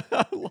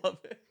 I love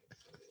it.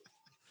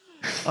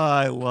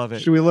 I love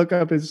it. Should we look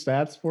up his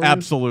stats for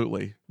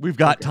Absolutely. We've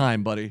got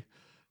time, buddy.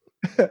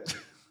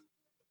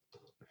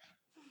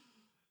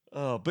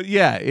 But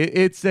yeah,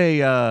 it's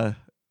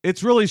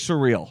really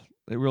surreal.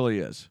 It really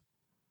is.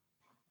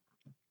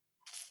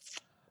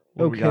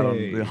 What we got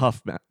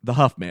on the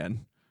Huff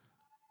man.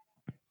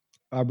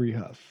 Aubrey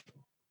Huff.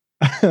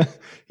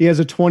 He has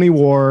a 20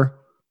 WAR.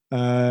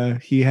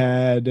 He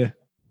had,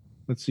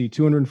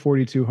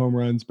 242 home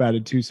runs,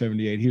 batted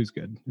 278. He was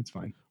good. It's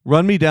fine.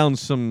 Run me down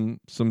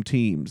some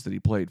teams that he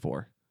played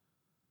for.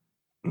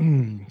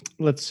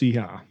 Let's see.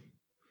 Huh?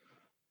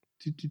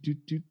 Did he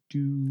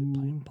play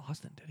in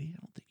Boston? Did he? I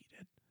don't think he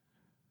did.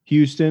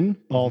 Houston,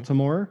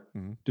 Baltimore,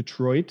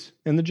 Detroit,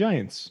 and the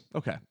Giants.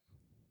 Okay.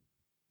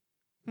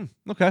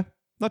 Okay.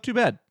 Not too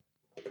bad.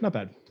 Not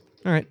bad.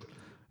 All right.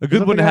 A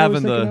good one to have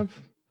in the.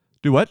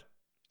 Do what?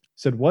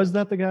 Said, was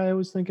that the guy I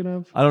was thinking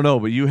of? I don't know,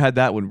 but you had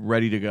that one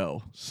ready to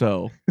go.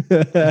 So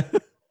I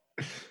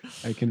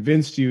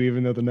convinced you,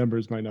 even though the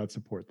numbers might not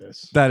support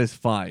this. That is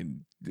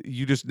fine.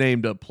 You just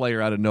named a player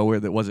out of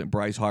nowhere that wasn't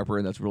Bryce Harper,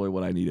 and that's really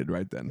what I needed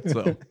right then.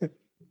 So,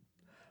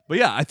 but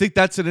yeah, I think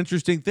that's an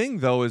interesting thing,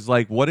 though, is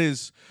like, what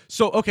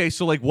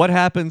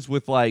happens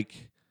with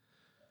like,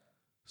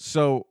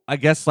 so I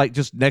guess like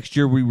just next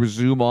year we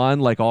resume on,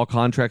 like all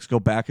contracts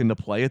go back into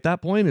play at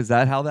that point. Is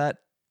that how that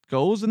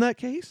goes in that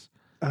case?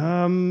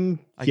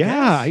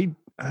 I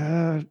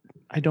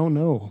don't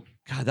know.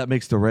 God, that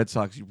makes the Red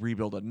Sox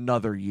rebuild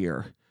another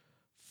year.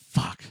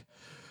 Fuck.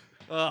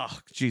 Oh,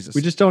 Jesus.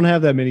 We just don't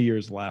have that many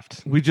years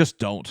left. We just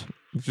don't.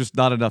 It's just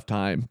not enough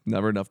time.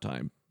 Never enough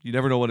time. You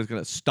never know when it's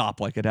going to stop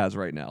like it has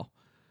right now.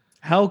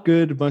 How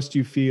good must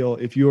you feel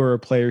if you are a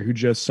player who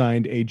just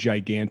signed a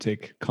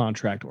gigantic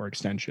contract or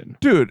extension?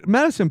 Dude,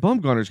 Madison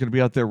Bumgarner is going to be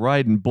out there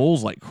riding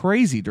bulls like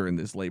crazy during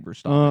this labor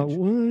stoppage.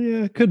 Well,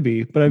 yeah, it could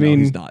be. But I mean,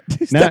 he's not.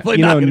 He's definitely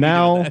not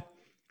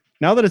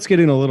now that it's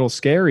getting a little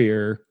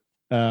scarier,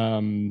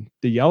 the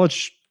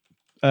Yelich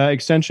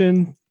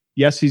extension,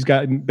 yes, he's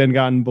been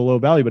gotten below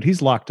value, but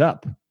he's locked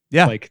up.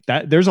 Yeah. Like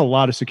that, there's a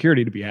lot of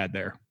security to be had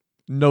there.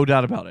 No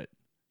doubt about it.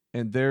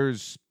 And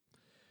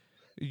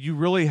you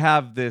really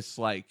have this,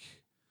 like,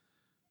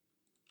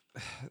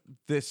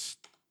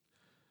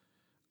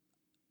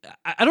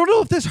 I don't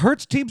know if this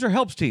hurts teams or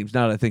helps teams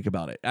now that I think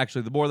about it.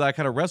 Actually, the more that I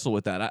kind of wrestle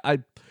with that, I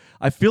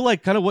feel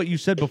like kind of what you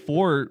said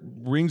before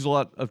rings a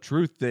lot of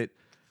truth that,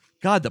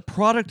 God, the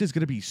product is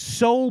going to be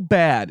so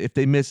bad if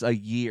they miss a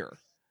year.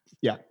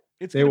 Yeah.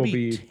 There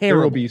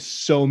will be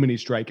so many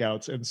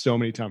strikeouts and so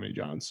many Tommy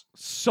Johns.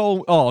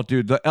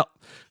 Dude,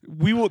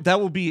 that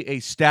will be a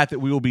stat that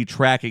we will be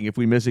tracking if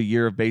we miss a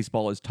year of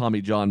baseball as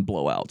Tommy John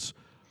blowouts.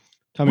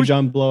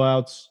 John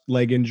blowouts,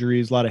 leg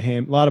injuries, a lot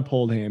of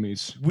pulled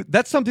hammies.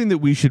 That's something that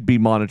we should be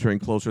monitoring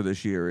closer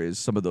this year. Is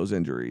some of those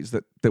injuries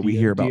that we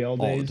hear about all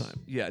the time.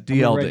 Yeah,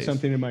 DL days. Write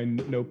something in my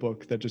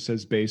notebook that just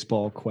says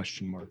baseball ?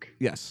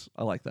 Yes,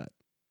 I like that.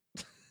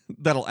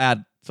 That'll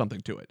add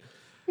something to it.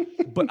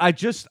 But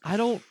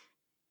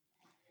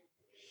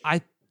I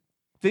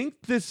think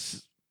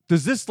does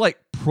this like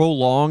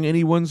prolong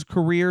anyone's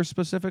career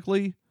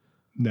specifically?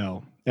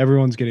 No,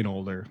 everyone's getting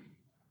older.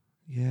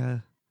 Yeah.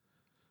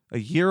 A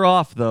year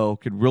off though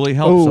could really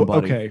help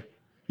somebody. Okay.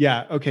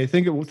 Yeah. Okay.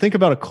 Think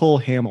about a Cole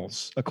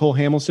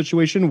Hamels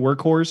situation.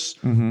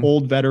 Workhorse,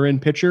 old veteran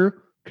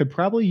pitcher could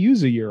probably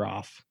use a year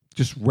off.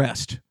 Just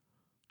rest.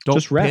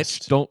 Don't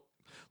rest. Pitch.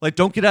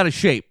 Don't get out of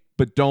shape,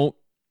 but don't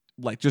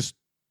just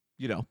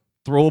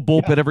throw a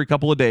bullpen every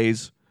couple of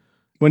days.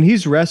 When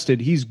he's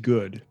rested, he's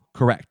good.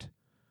 Correct.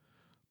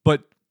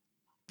 But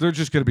there's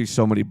just going to be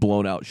so many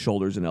blown out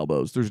shoulders and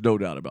elbows. There's no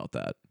doubt about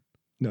that.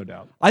 No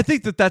doubt. I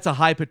think that that's a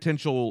high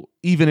potential,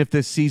 even if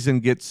this season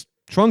gets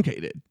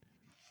truncated.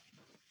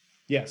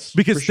 Yes,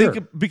 because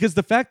because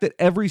the fact that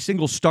every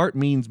single start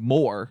means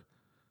more.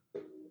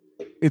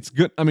 It's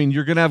good. I mean,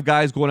 you're going to have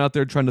guys going out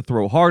there trying to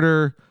throw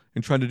harder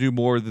and trying to do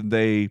more than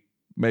they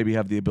maybe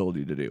have the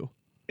ability to do.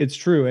 It's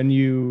true. And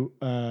you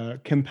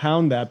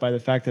compound that by the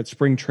fact that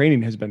spring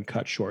training has been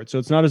cut short. So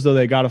it's not as though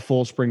they got a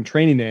full spring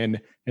training in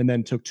and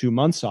then took 2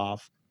 months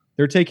off.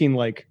 They're taking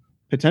like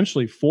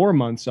potentially 4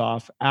 months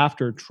off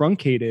after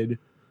truncated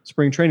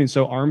spring training.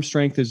 So arm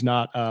strength is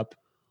not up.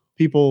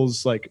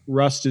 People's like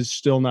rust is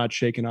still not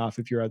shaken off.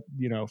 If you're at,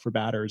 for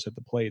batters at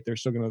the plate, they're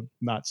still going to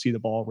not see the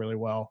ball really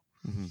well.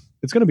 Mm-hmm.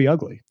 It's going to be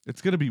ugly.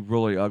 It's going to be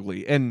really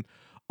ugly. And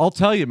I'll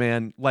tell you,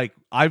 man, like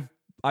I've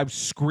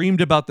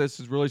screamed about this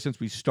really since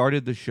we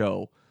started the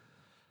show.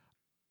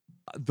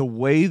 The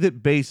way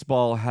that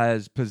baseball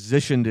has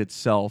positioned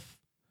itself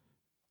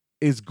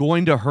is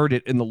going to hurt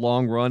it in the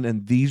long run.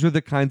 And these are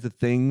the kinds of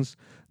things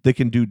that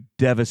can do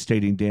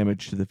devastating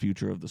damage to the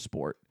future of the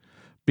sport.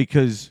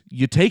 Because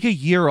you take a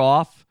year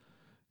off,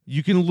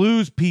 you can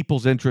lose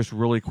people's interest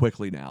really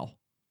quickly now.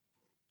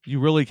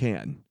 You really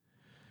can.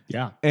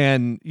 Yeah.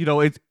 And,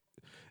 it's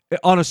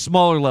on a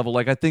smaller level.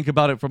 Like I think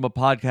about it from a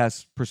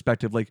podcast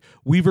perspective. Like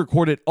we've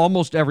recorded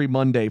almost every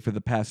Monday for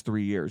the past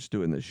 3 years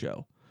doing this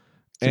show.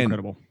 It's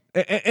incredible.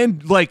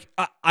 And like,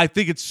 I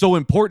think it's so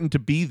important to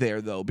be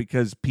there though,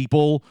 because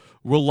people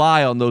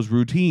rely on those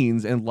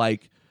routines and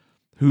like,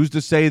 who's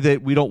to say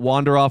that we don't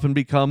wander off and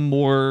become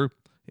more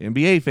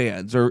NBA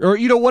fans or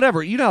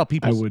whatever, how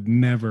people, I would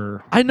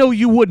never, I know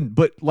you wouldn't,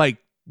 but like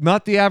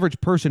not the average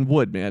person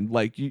would, man.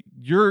 Like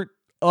you're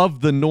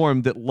of the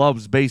norm that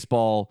loves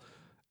baseball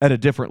at a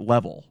different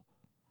level.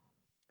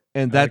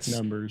 And that's like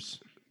numbers.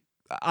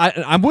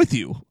 I'm with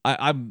you.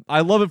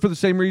 I love it for the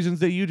same reasons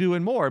that you do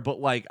and more, but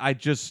like,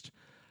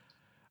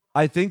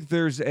 I think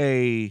there's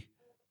a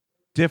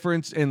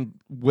difference in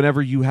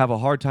whenever you have a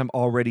hard time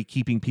already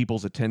keeping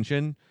people's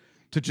attention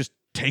to just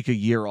take a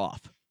year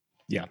off.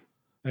 Yeah.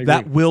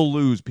 That will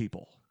lose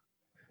people.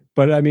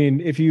 But I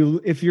mean, if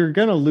you're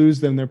gonna lose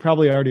them, they're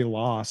probably already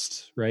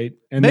lost, right?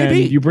 And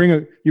maybe. Then you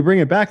bring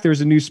it back.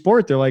 There's a new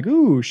sport. They're like,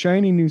 ooh,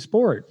 shiny new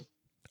sport.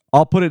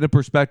 I'll put it in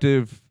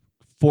perspective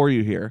for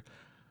you here.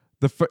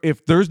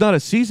 If there's not a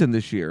season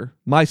this year,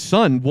 my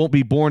son won't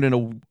be born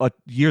in a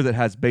year that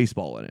has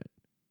baseball in it.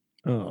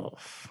 Oh,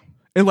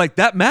 and like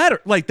that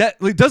matter, like that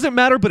it doesn't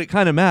matter, but it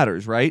kind of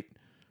matters, right?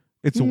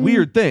 It's a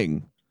weird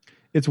thing.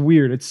 It's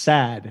weird. It's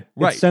sad.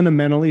 Right. It's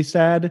sentimentally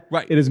sad.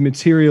 Right. It is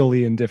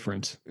materially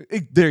indifferent.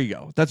 There you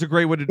go. That's a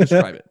great way to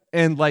describe it.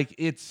 And like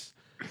it's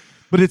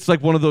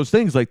like one of those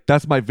things. Like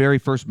that's my very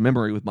first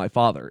memory with my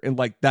father, and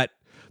like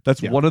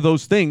that's one of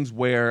those things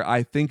where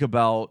I think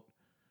about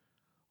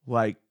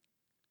like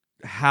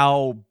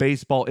how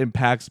baseball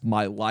impacts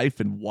my life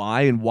and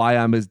why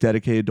I'm as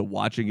dedicated to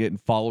watching it and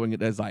following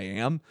it as I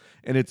am.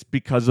 And it's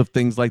because of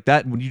things like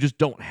that. And when you just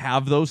don't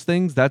have those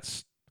things,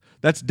 that's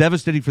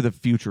devastating for the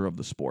future of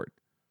the sport.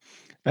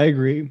 I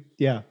agree.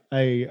 Yeah.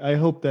 I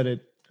hope that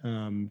it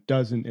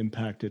doesn't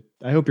impact it.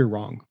 I hope you're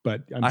wrong,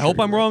 but I hope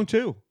I'm wrong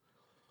too.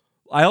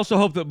 I also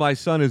hope that my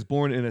son is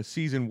born in a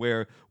season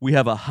where we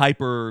have a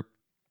hyper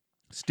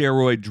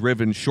steroid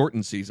driven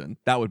shortened season.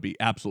 That would be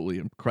absolutely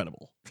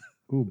incredible.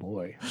 Oh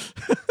boy.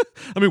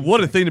 I mean,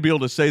 what a thing to be able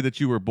to say that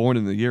you were born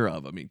in the year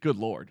of. I mean, good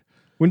Lord.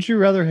 Wouldn't you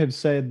rather have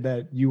said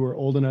that you were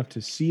old enough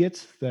to see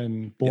it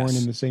than born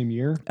in the same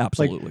year?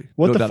 Absolutely. Like,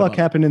 what the fuck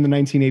happened in the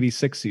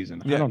 1986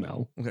 season? Yeah. I don't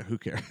know. Okay, who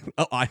cares?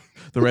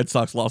 The Red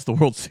Sox lost the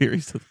World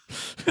Series.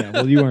 Yeah,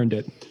 well, you earned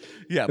it.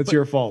 Yeah, that's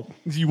your fault.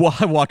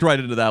 I walked right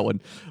into that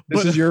one.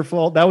 This is your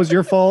fault. That was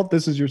your fault.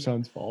 This is your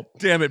son's fault.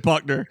 Damn it,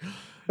 Buckner.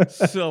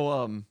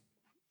 So,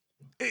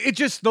 it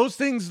just, those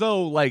things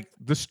though, like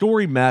the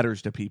story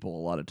matters to people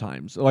a lot of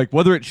times, like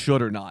whether it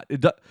should or not.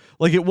 It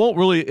won't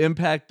really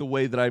impact the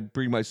way that I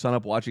bring my son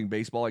up watching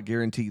baseball. I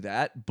guarantee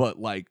that. But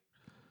like,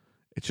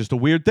 it's just a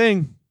weird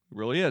thing. It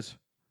really is.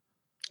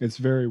 It's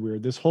very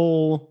weird. The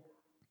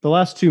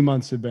last 2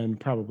 months have been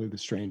probably the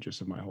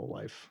strangest of my whole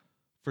life.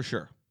 For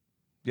sure.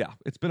 Yeah.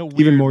 It's been a weird,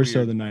 even more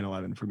so than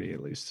 9/11 for me,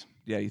 at least.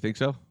 Yeah. You think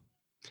so?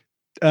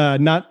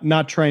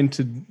 Not trying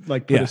to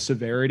like put a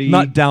severity,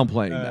 not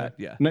downplaying that.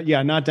 Yeah.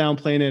 Not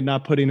downplaying it,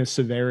 not putting a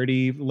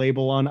severity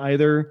label on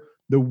either.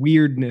 The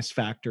weirdness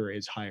factor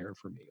is higher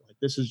for me. Like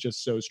this is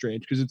just so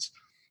strange because it's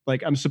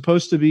like I'm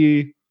supposed to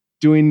be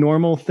doing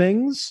normal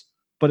things,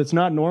 but it's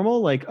not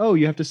normal. Like, oh,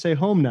 you have to stay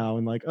home now,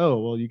 and like, oh,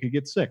 well, you could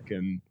get sick,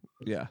 and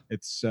yeah,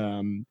 it's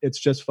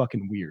just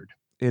fucking weird.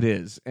 It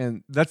is,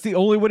 and that's the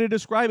only way to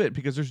describe it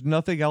because there's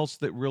nothing else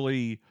that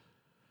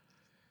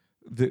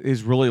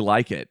is really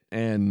like it,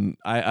 and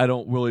I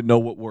don't really know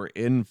what we're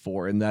in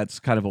for, and that's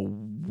kind of a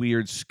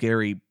weird,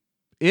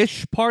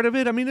 scary-ish part of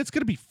it. I mean, it's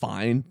going to be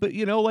fine, but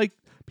like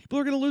people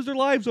are going to lose their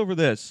lives over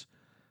this,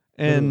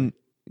 and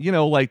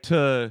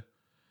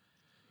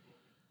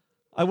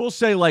I will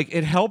say, like,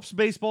 it helps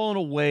baseball in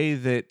a way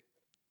that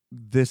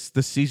the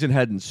season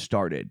hadn't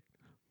started.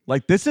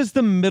 Like, this is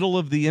the middle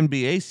of the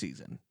NBA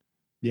season.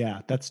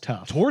 Yeah, that's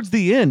tough. Towards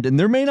the end, and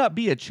there may not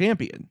be a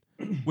champion,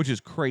 which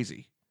is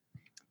crazy.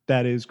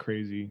 That is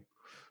crazy.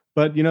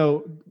 But,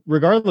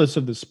 regardless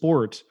of the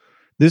sport,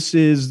 this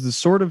is the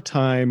sort of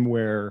time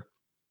where,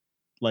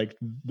 like,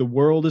 the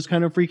world is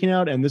kind of freaking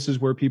out, and this is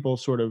where people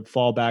sort of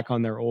fall back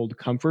on their old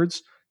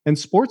comforts. And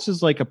sports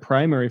is like a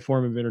primary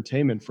form of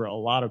entertainment for a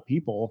lot of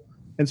people,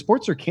 and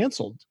sports are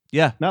canceled.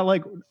 Yeah.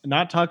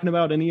 Not talking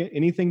about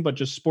anything, but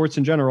just sports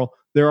in general.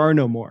 There are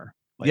no more.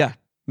 Like, yeah.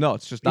 No,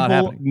 it's just not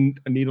happening.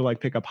 Need to, like,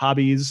 pick up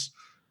hobbies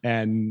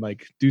and,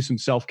 like, do some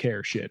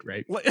self-care shit,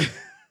 right?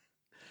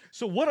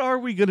 So what are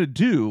we going to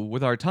do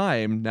with our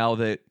time now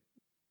that,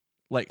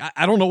 like,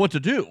 I don't know what to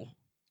do?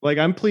 Like,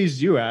 I'm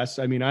pleased you asked.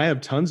 I mean, I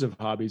have tons of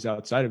hobbies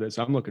outside of this.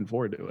 I'm looking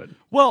forward to it.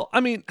 Well, I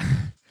mean,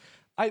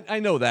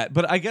 I know that,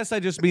 but I guess I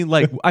just mean,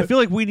 like, I feel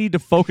like we need to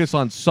focus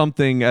on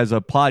something as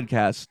a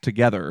podcast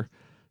together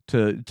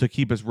to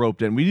keep us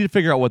roped in. We need to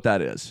figure out what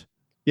that is.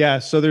 Yeah,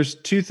 so there's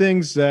three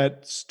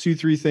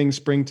things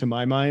spring to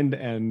my mind,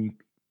 and,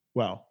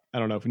 well, I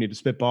don't know if we need to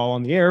spitball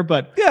on the air,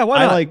 but yeah,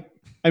 why not?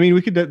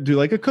 We could do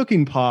like a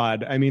cooking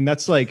pod. I mean,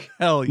 that's like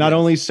Hell not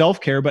only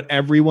self-care, but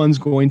everyone's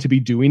going to be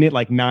doing it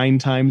like 9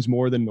 times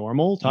more than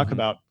normal. Talk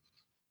about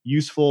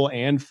useful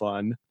and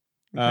fun.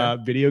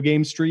 Okay. Video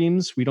game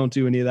streams. We don't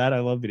do any of that. I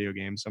love video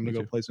games. I'm going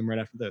to go play some right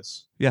after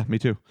this. Yeah, me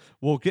too.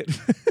 We'll get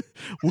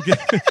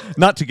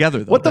not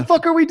together though. What the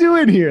fuck are we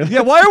doing here?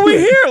 Yeah, why are we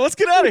here? Let's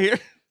get out of here.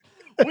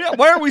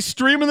 Why are we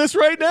streaming this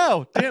right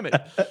now? Damn it.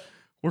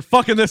 We're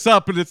fucking this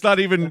up, and it's not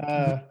even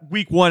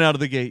week 1 out of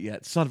the gate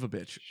yet. Son of a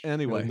bitch.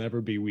 Anyway. It'll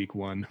never be week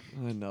 1.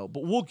 I know,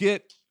 but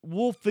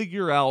we'll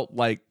figure out,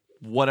 like,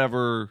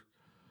 whatever.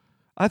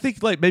 I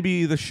think, like,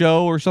 maybe the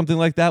show or something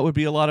like that would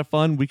be a lot of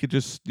fun. We could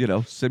just,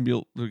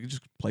 simulate, we could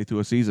just play through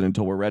a season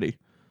until we're ready.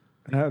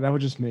 That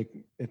would just make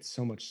it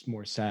so much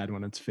more sad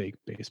when it's fake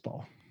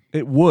baseball.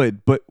 It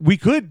would, but we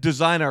could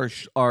design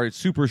our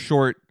super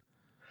short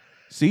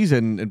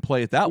season and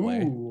play it that way.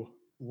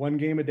 1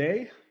 game a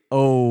day?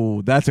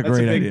 Oh, that's a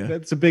great idea.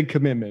 That's a big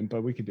commitment,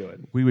 but we could do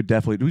it. We would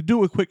definitely. We do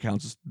it with quick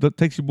counts. That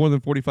takes you more than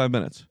 45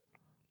 minutes.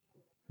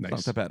 Nice.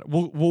 It's not that bad.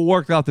 We'll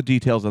work out the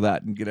details of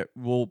that and get it.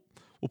 We'll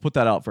put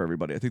that out for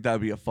everybody. I think that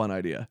would be a fun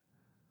idea.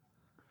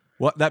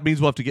 Well, that means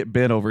we'll have to get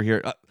Ben over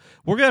here.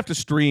 We're gonna have to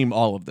stream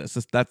all of this.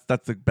 That's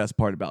the best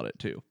part about it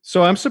too.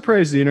 So I'm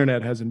surprised the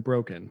internet hasn't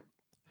broken.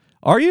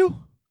 Are you?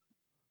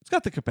 It's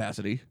got the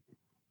capacity.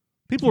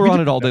 People are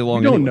on it all day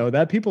long. You don't know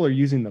that. People are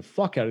using the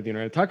fuck out of the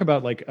internet. Talk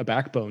about, like, a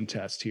backbone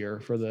test here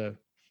for the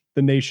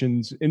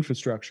nation's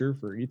infrastructure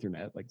for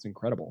Ethernet. Like, it's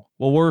incredible.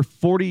 Well, we're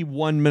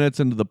 41 minutes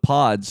into the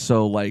pod,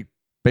 so, like,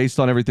 based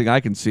on everything I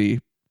can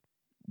see,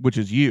 which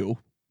is you,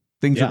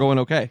 things are going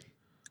okay.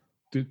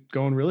 Dude,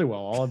 going really well.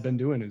 All I've been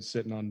doing is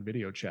sitting on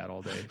video chat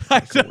all day.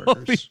 I know,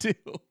 me too.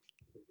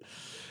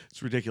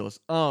 It's ridiculous.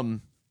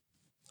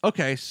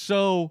 Okay,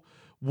 so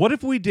what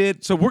if we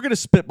did? So we're going to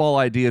spitball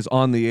ideas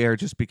on the air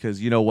just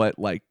because, you know what?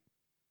 Like,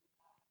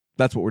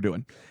 that's what we're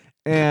doing.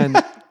 And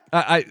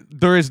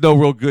there is no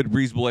real good,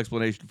 reasonable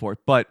explanation for it.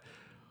 But,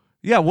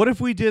 yeah, what if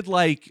we did,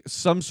 like,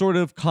 some sort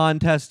of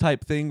contest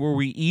type thing where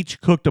we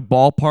each cooked a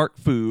ballpark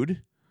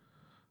food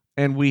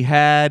and we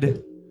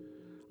had...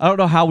 I don't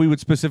know how we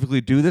would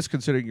specifically do this,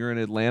 considering you're in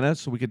Atlanta,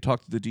 so we could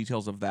talk through the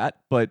details of that.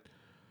 But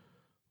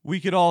we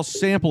could all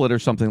sample it or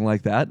something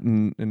like that,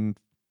 and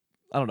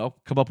I don't know,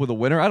 come up with a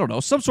winner. I don't know,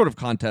 some sort of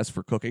contest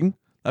for cooking.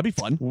 That'd be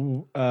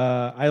fun.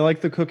 I like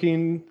the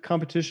cooking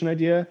competition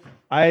idea.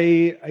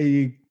 I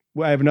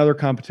have another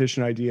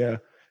competition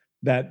idea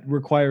that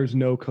requires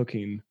no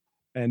cooking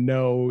and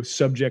no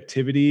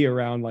subjectivity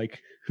around,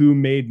 like, who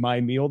made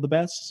my meal the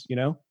best.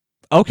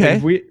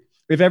 Okay.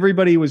 If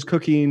everybody was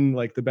cooking,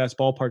 like, the best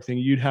ballpark thing,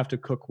 you'd have to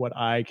cook what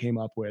I came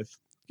up with.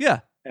 Yeah.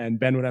 And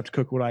Ben would have to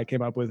cook what I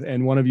came up with,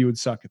 and one of you would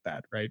suck at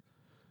that, right?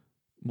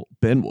 Well,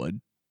 Ben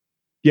would.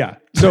 Yeah.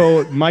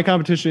 So my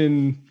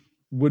competition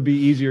would be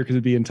easier because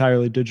it'd be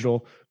entirely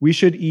digital. We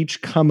should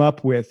each come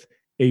up with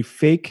a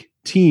fake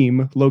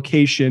team,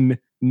 location,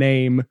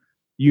 name,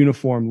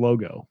 uniform,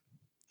 logo.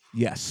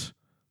 Yes.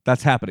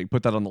 That's happening.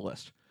 Put that on the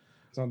list.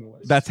 It's on the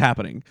list. That's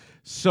happening.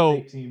 So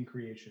fake team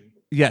creation.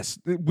 Yes,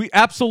 we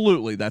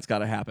absolutely. That's got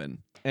to happen.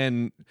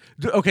 And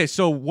okay,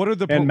 so what are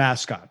the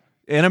mascot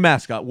and a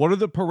mascot? What are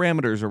the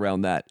parameters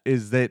around that?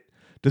 Does it?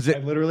 I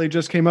literally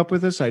just came up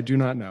with this. I do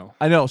not know.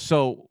 I know.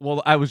 So,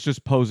 well, I was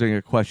just posing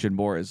a question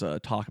more as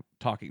a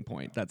talking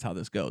point. That's how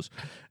this goes.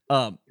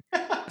 That's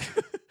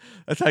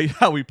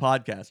how we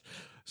podcast.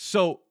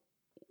 So,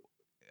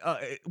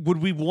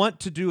 would we want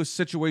to do a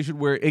situation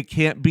where it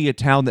can't be a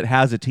town that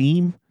has a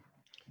team?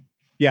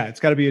 Yeah, it's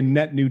got to be a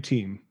net new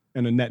team.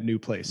 And a net new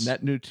place.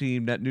 Net new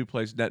team, net new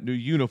place, net new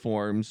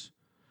uniforms.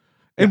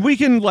 And we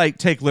can, like,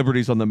 take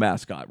liberties on the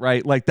mascot,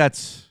 right? Like,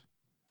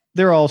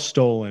 they're all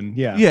stolen.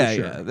 Yeah. Yeah,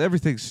 sure. yeah.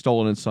 Everything's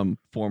stolen in some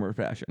form or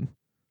fashion.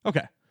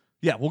 Okay.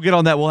 Yeah, we'll get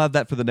on that. We'll have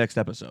that for the next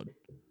episode.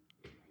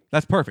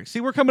 That's perfect.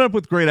 See, we're coming up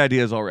with great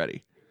ideas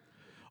already.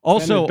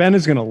 Also, Ben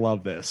is gonna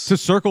love this. To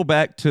circle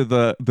back to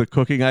the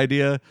cooking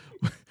idea,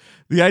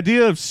 the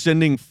idea of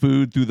sending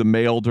food through the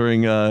mail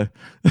during a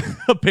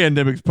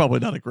pandemic is probably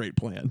not a great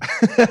plan.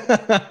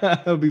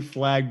 It'll be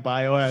flagged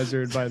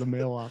biohazard by the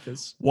mail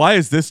office. Why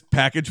is this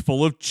package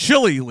full of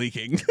chili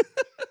leaking?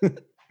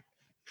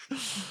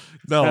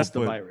 No, that's the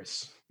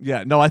virus.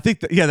 Yeah, no, I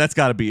think that's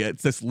got to be it.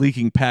 It's this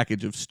leaking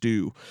package of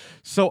stew.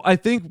 So I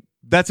think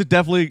that's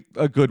definitely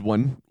a good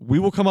one. We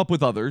will come up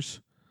with others.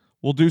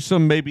 We'll do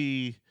some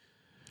maybe.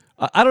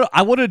 I don't know.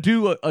 I want to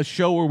do a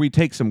show where we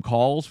take some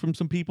calls from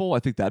some people. I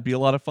think that'd be a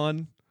lot of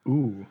fun.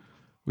 Ooh.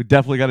 We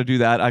definitely got to do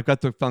that. I've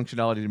got the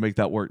functionality to make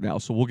that work now.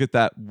 So we'll get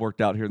that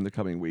worked out here in the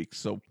coming weeks.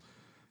 So,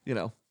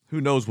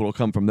 who knows what'll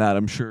come from that.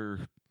 I'm sure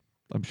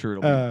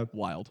it'll be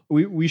wild.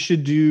 We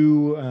should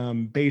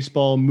do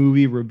baseball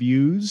movie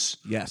reviews.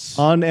 Yes.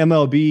 On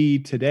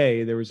MLB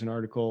Today, there was an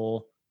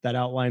article that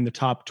outlined the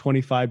top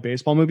 25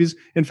 baseball movies.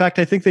 In fact,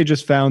 I think they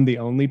just found the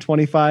only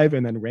 25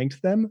 and then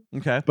ranked them.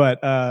 Okay.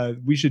 But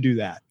we should do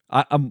that.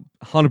 I'm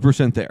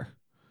 100% there.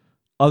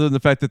 Other than the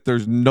fact that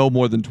there's no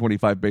more than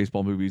 25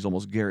 baseball movies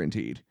almost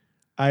guaranteed.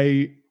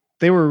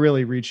 They were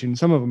really reaching.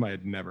 Some of them I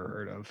had never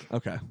heard of.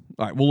 Okay.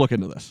 All right. We'll look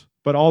into this.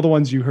 But all the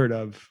ones you heard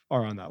of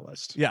are on that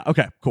list. Yeah.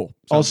 Okay. Cool.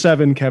 All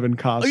 7 Kevin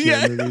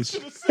Costner movies.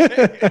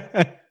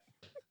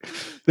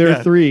 There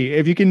are 3.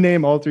 If you can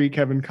name all 3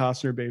 Kevin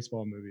Costner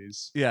baseball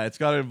movies. Yeah. It's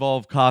got to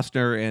involve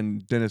Costner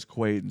and Dennis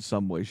Quaid in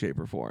some way, shape,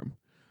 or form.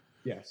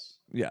 Yes.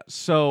 Yeah.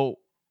 So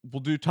we'll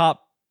do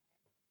top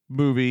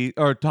movie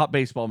or top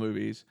baseball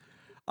movies.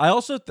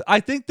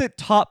 I think that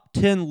top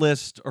 10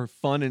 lists are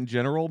fun in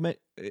general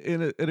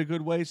in a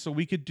good way. So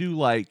we could do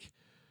like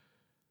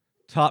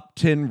top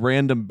 10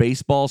 random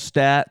baseball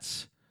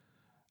stats.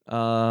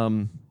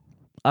 I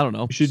don't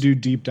know. We should do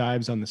deep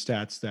dives on the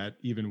stats that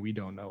even we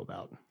don't know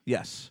about.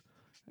 Yes.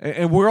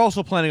 And we're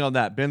also planning on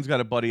that. Ben's got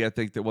a buddy, I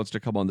think, that wants to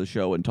come on the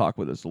show and talk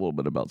with us a little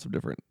bit about some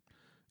different.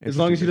 As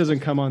long as he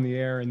doesn't come on the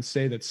air and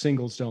say that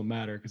singles don't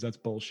matter, because that's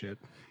bullshit.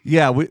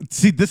 Yeah.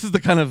 This is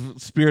the kind of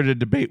spirited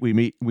debate we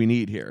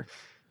need here.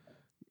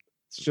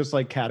 It's just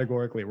like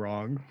categorically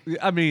wrong.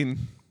 I mean,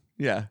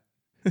 yeah.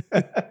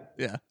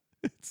 Yeah.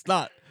 It's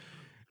not.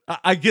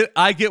 I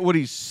get what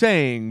he's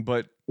saying,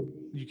 but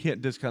you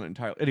can't discount it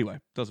entirely. Anyway,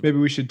 doesn't maybe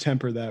we should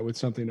temper that with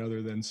something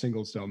other than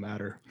singles don't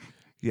matter.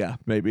 Yeah,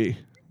 maybe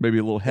a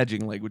little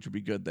hedging language would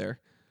be good there.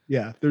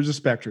 Yeah, there's a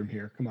spectrum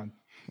here. Come on.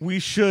 We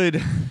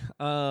should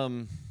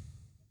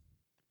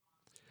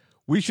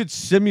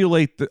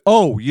simulate the.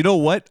 Oh, you know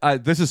what?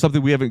 This is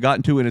something we haven't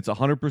gotten to, and it's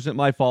 100%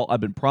 my fault.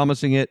 I've been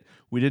promising it.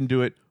 We didn't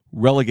do it.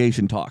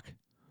 Relegation talk.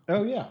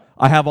 Oh yeah.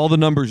 I have all the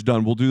numbers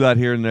done. We'll do that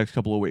here in the next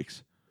couple of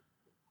weeks.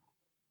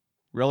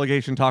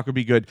 Relegation talk would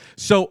be good.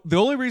 So the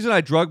only reason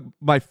I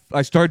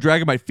started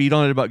dragging my feet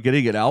on it about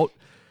getting it out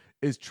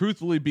is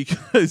truthfully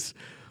because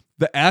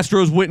the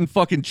Astros went and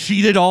fucking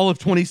cheated all of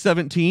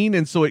 2017,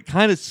 and so it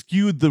kind of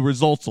skewed the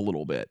results a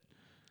little bit.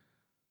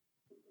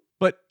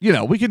 But,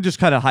 we can just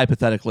kind of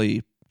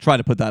hypothetically try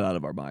to put that out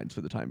of our minds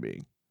for the time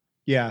being.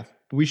 Yeah,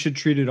 we should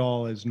treat it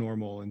all as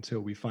normal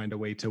until we find a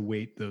way to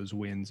weight those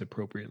wins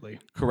appropriately.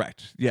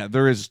 Correct. Yeah,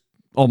 there is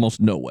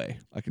almost no way.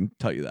 I can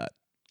tell you that.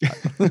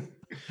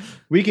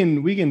 We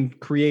can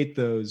create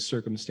those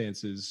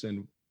circumstances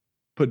and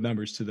put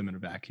numbers to them in a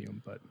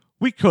vacuum, but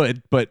we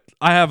could, but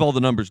I have all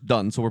the numbers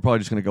done, so we're probably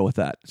just going to go with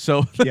that.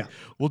 So yeah,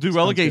 we'll do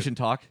relegation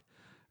talk.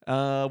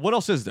 What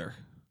else is there?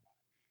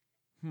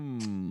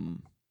 We're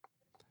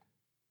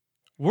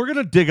going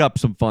to dig up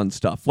some fun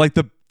stuff, like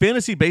the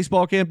fantasy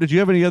baseball camp. Did you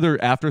have any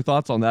other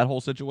afterthoughts on that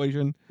whole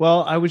situation?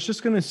 Well, I was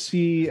just going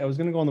to I was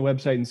going to go on the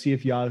website and see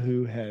if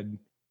Yahoo had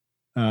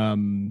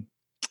done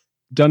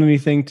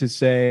anything to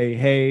say,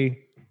 hey,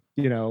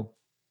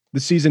 the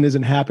season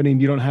isn't happening.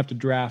 You don't have to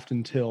draft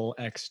until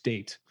X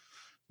date.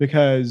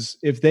 Because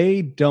if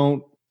they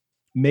don't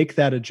make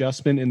that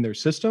adjustment in their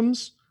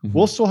systems,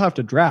 we'll still have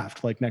to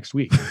draft like next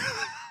week.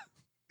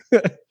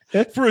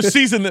 For a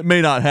season that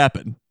may not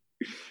happen.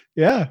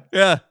 Yeah.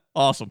 Yeah.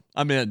 Awesome.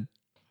 I'm in.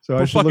 So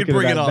I should look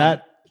at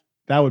that.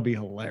 That would be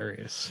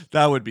hilarious.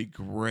 That would be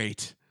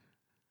great.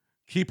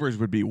 Keepers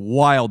would be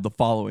wild the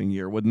following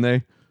year, wouldn't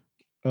they?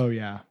 Oh,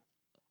 yeah.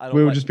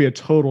 We would just be a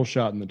total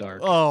shot in the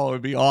dark. Oh,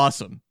 it'd be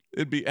awesome.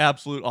 It'd be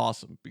absolute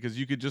awesome because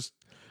you could just,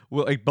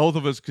 both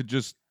of us could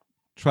just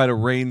try to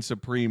reign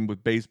supreme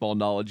with baseball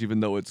knowledge, even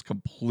though it's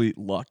complete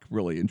luck,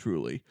 really and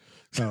truly.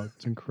 Oh,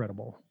 it's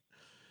incredible.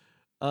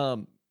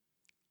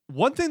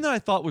 One thing that I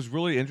thought was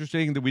really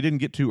interesting that we didn't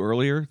get to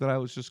earlier that I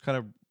was just kind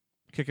of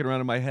kicking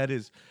around in my head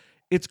is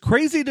it's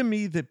crazy to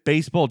me that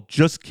baseball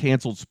just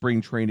canceled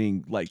spring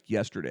training like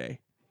yesterday.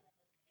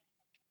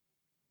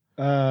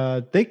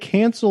 They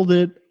canceled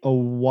it a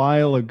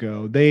while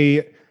ago.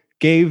 They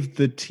gave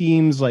the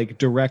teams like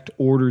direct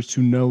orders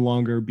to no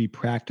longer be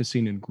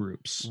practicing in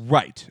groups.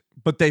 Right.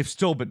 But they've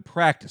still been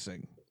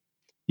practicing.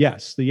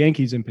 Yes. The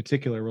Yankees in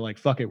particular were like,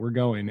 fuck it, we're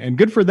going. And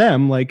good for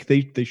them. Like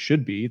they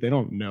should be. They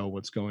don't know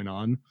what's going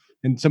on.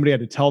 And somebody had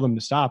to tell them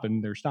to stop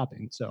and they're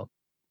stopping. So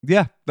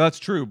yeah, that's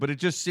true. But it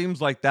just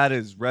seems like that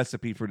is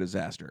recipe for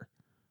disaster.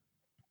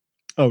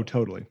 Oh,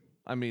 totally.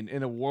 I mean,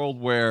 in a world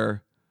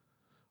where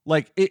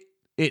like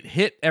it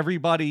hit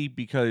everybody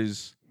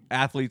because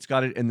athletes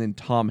got it and then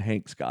Tom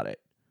Hanks got it.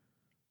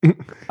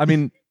 I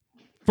mean,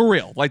 for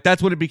real. Like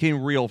that's when it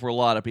became real for a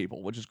lot of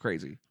people, which is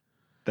crazy.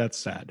 That's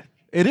sad.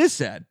 It is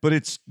sad, but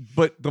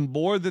the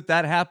more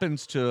that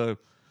happens to,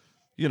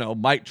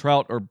 Mike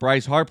Trout or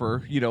Bryce Harper,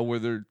 where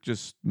they're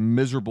just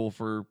miserable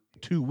for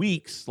 2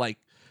 weeks, like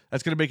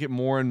that's going to make it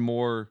more and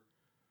more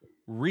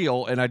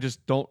real. And I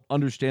just don't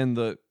understand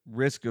the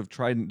risk of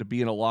trying to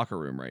be in a locker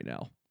room right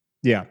now.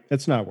 Yeah,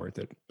 it's not worth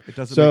it. It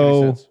doesn't make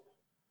any sense.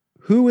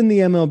 Who in the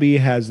MLB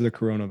has the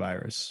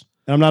coronavirus?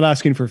 And I'm not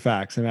asking for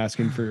facts. I'm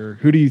asking for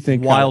who do you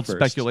think? Wild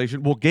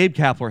speculation. Well, Gabe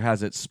Kapler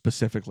has it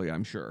specifically,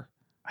 I'm sure.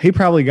 He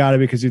probably got it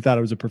because he thought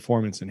it was a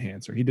performance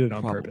enhancer. He did it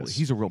on purpose.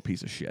 He's a real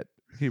piece of shit.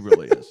 He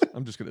really is.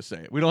 I'm just gonna say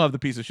it. We don't have the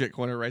piece of shit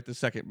corner right this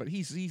second, but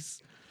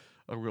he's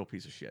a real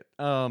piece of shit.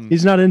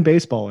 He's not in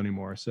baseball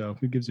anymore, so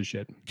who gives a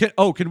shit?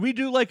 Can we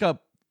do like a?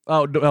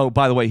 Oh,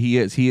 by the way, he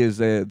is. He is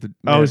the.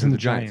 He's in the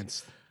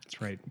Giants.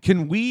 That's right.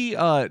 Can we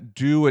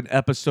do an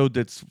episode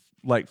that's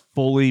like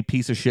fully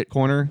piece of shit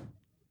corner?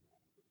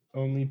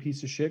 Only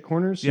piece of shit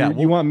corners? Yeah.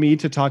 You want me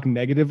to talk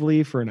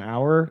negatively for an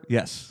hour?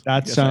 Yes.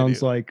 That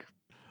sounds like,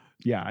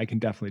 yeah, I can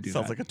definitely do that.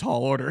 Sounds like a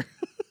tall order.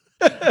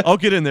 I'll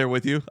get in there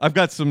with you. I've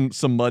got some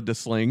mud to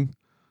sling.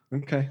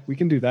 Okay, we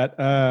can do that.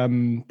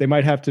 They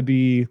might have to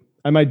be.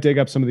 I might dig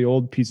up some of the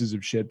old pieces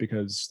of shit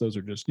because those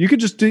are just. You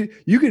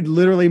could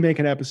literally make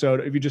an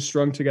episode if you just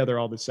strung together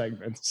all the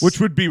segments, which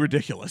would be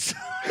ridiculous.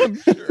 I'm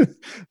sure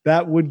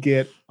that would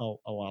get a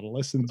lot of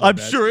listens. I'm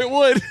sure it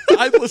would.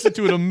 I've listened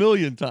to it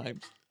 1,000,000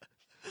 times,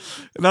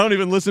 and I don't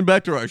even listen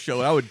back to our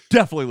show. I would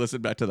definitely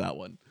listen back to that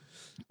one.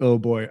 Oh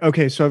boy.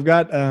 Okay, so I've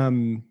got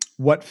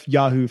what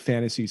Yahoo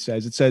Fantasy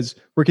says. It says,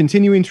 we're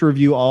continuing to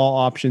review all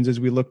options as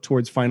we look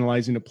towards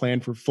finalizing a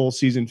plan for full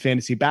season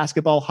fantasy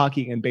basketball,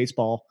 hockey, and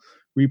baseball.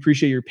 We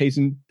appreciate your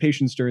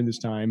patience during this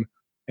time,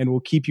 and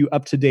we'll keep you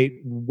up to date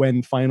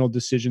when final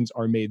decisions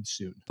are made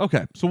soon.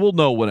 Okay, so we'll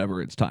know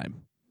whenever it's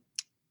time.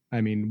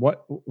 I mean,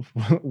 what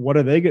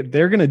are they?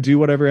 They're going to do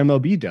whatever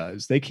MLB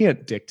does. They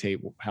can't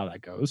dictate how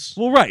that goes.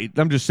 Well, right.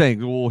 I'm just saying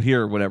we'll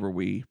hear whenever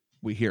we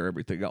hear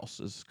everything else.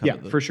 Is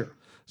for sure.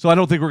 So I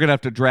don't think we're going to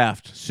have to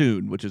draft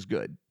soon, which is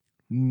good.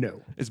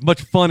 No. As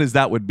much fun as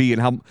that would be,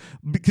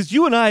 because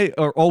you and I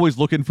are always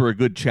looking for a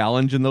good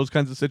challenge in those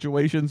kinds of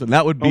situations, and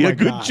that would be a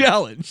good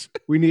challenge.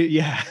 We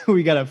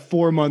got a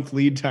 4-month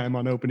lead time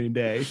on opening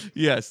day.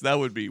 Yes, that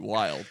would be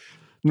wild.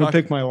 I'm going to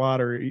pick my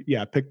lottery.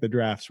 Yeah, pick the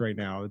drafts right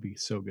now. It'd be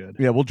so good.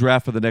 Yeah, we'll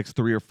draft for the next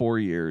 3 or 4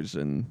 years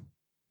and,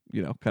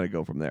 kind of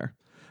go from there.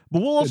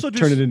 But we'll also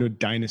turn it into a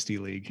dynasty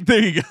league.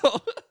 There you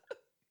go.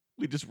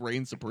 We just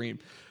reign supreme.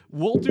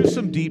 We'll do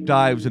some deep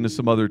dives into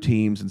some other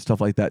teams and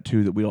stuff like that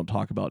too that we don't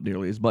talk about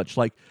nearly as much.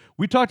 Like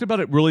we talked about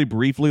it really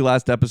briefly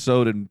last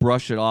episode and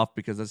brush it off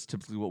because that's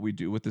typically what we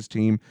do with this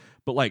team.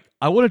 But like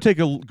I want to take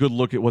a good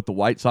look at what the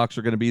White Sox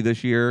are going to be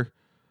this year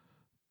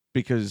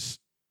because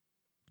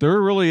they're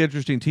a really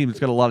interesting team that's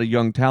got a lot of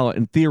young talent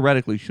and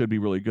theoretically should be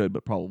really good,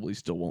 but probably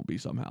still won't be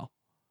somehow.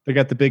 They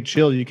got the big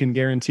chill. You can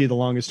guarantee the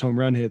longest home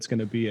run hit's going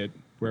to be at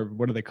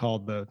what are they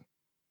called? The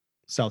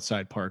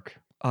Southside Park.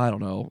 I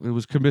don't know. It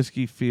was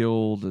Comiskey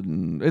Field,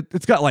 and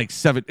it's got like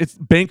 7. It's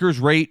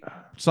Banker's Rate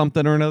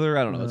something or another.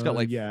 I don't know. It's got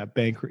like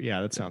Banker. Yeah,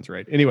 that sounds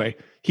right. Anyway,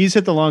 he's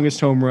hit the longest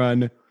home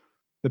run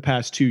the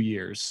past 2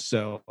 years,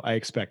 so I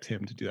expect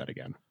him to do that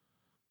again.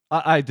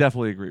 I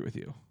definitely agree with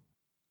you,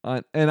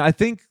 and I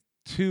think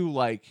too.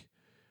 Like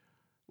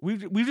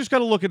we've just got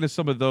to look into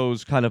some of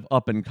those kind of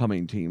up and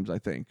coming teams. I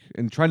think,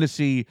 and trying to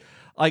see.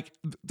 Like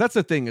that's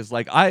the thing is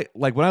like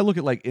when I look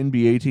at like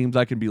NBA teams,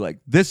 I can be like,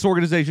 this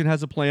organization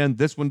has a plan,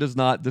 this one does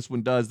not, this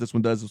one does, this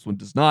one does, this one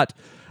does not.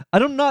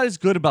 I'm not as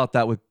good about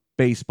that with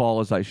baseball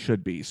as I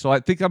should be. So I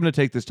think I'm going to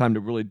take this time to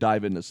really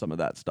dive into some of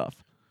that stuff.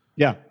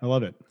 Yeah, I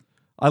love it.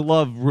 I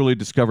love really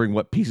discovering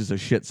what pieces of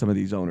shit some of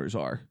these owners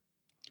are.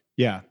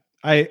 Yeah,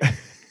 I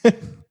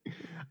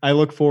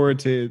look forward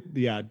to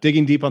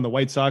digging deep on the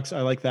White Sox.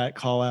 I like that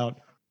call out.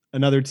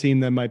 Another team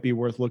that might be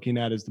worth looking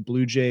at is the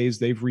Blue Jays.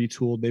 They've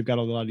retooled. They've got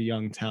a lot of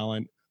young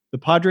talent. The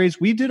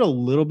Padres, we did a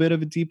little bit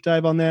of a deep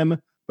dive on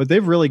them, but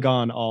they've really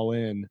gone all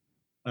in.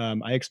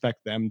 I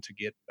expect them to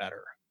get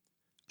better.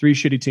 3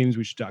 shitty teams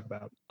we should talk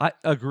about. I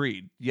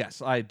agreed.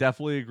 Yes, I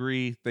definitely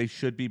agree. They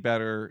should be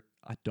better.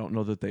 I don't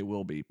know that they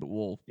will be, but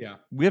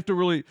we have to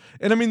really,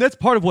 and I mean, that's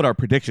part of what our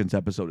predictions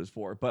episode is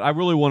for, but I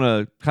really want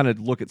to kind of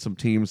look at some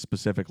teams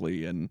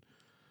specifically and,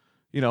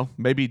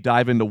 maybe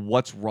dive into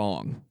what's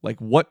wrong. Like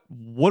what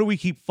do we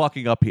keep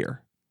fucking up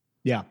here?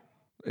 Yeah.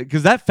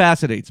 Because that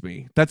fascinates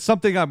me. That's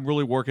something I'm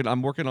working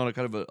on a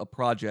kind of a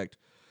project.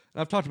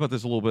 And I've talked about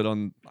this a little bit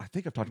I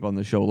think I've talked about on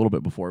the show a little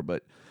bit before,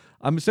 but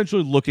I'm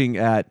essentially looking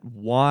at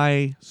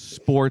why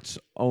sports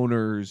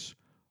owners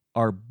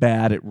are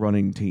bad at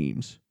running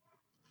teams.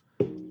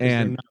 And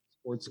they're not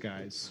sports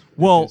guys.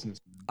 Well,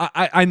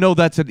 I know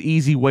that's an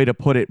easy way to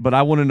put it, but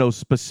I want to know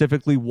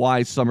specifically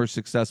why some are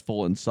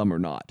successful and some are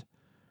not.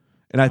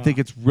 And I think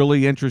it's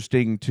really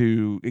interesting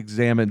to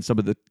examine some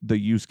of the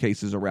use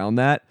cases around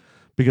that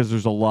because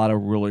there's a lot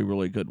of really,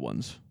 really good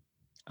ones.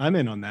 I'm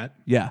in on that.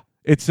 Yeah.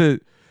 It's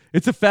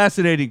a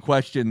fascinating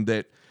question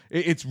that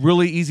it's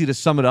really easy to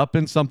sum it up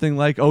in something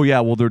like, oh yeah,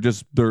 well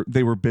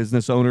they were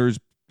business owners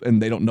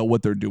and they don't know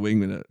what they're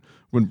doing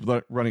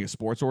when running a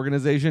sports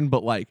organization.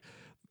 But like,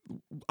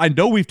 I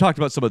know we've talked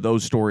about some of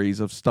those stories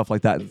of stuff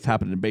like that that's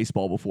happened in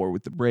baseball before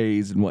with the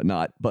Rays and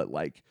whatnot. But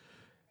like,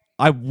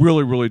 I'm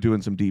really, really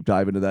doing some deep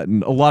dive into that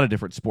in a lot of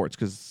different sports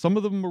because some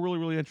of them are really,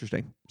 really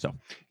interesting. So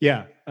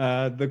yeah,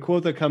 the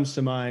quote that comes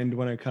to mind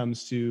when it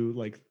comes to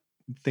like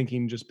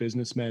thinking just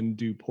businessmen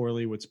do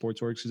poorly with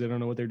sports orgs because they don't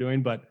know what they're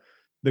doing, but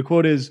the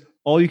quote is,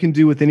 all you can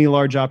do with any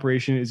large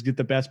operation is get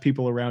the best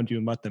people around you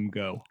and let them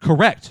go.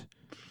 Correct.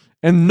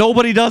 And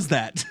nobody does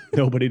that.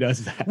 Nobody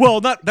does that.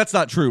 Well, that's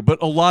not true,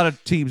 but a lot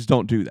of teams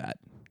don't do that.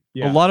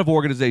 Yeah. A lot of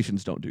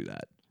organizations don't do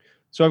that.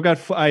 So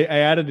I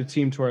added a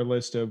team to our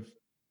list of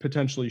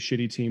potentially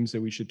shitty teams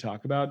that we should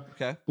talk about.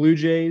 Okay. Blue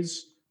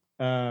Jays,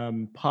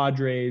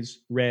 Padres,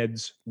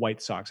 Reds,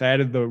 White Sox. I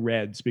added the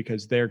Reds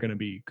because they're going to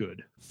be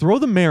good. Throw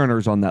the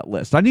Mariners on that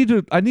list. I need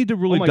to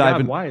really dive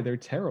in. Why? They're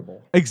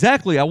terrible.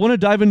 Exactly. I want to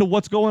dive into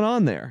what's going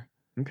on there.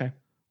 Okay.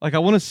 Like I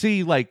want to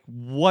see like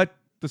what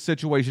the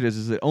situation is.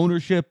 Is it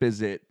ownership?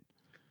 Is it,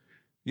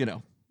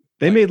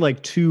 They made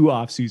like 2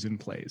 off-season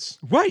plays.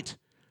 Right.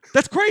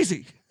 That's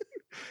crazy.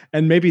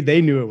 And maybe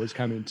they knew it was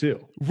coming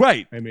too.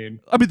 Right. I mean,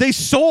 they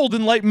sold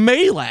in like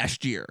May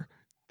last year.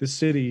 The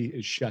city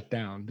is shut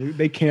down.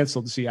 They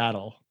canceled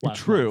Seattle last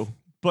True.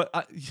 month.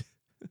 But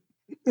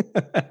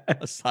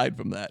aside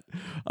from that,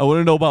 I want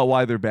to know about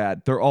why they're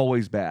bad. They're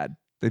always bad.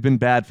 They've been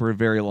bad for a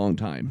very long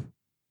time.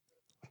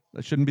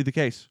 That shouldn't be the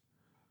case.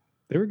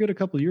 They were good a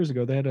couple of years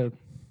ago. They had a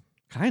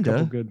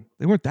couple good.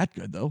 They weren't that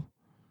good though.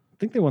 I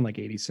think they won like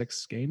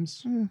 86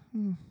 games.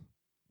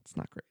 It's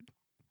not great.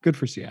 Good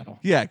for Seattle.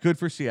 Yeah, good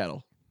for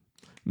Seattle.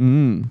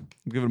 I'm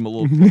giving them a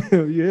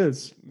little.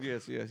 Yes.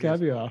 Caveat.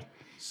 Yes.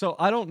 So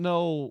I don't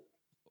know.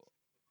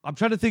 I'm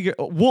trying to think.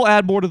 We'll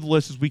add more to the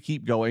list as we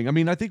keep going. I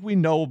mean, I think we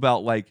know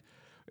about like,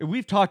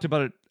 we've talked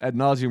about it ad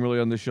nauseum really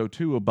on this show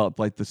too, about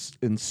like this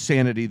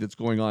insanity that's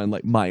going on in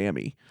like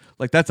Miami.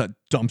 Like that's a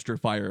dumpster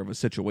fire of a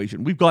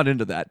situation. We've gone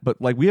into that,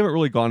 but like we haven't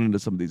really gone into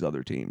some of these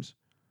other teams.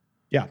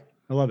 Yeah,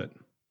 I love it.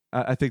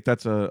 I think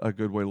that's a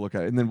good way to look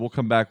at it. And then we'll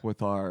come back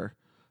with our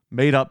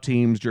made up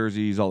teams,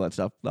 jerseys, all that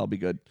stuff. That'll be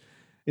good.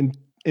 In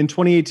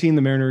 2018,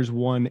 the Mariners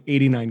won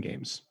 89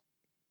 games.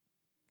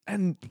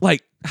 And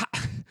like, I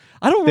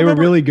don't remember. They were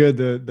really good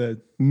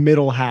the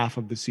middle half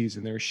of the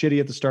season. They were shitty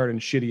at the start and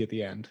shitty at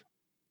the end.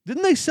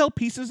 Didn't they sell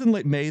pieces in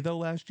like May though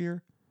last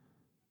year?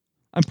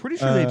 I'm pretty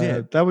sure they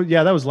did. That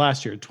was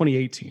last year.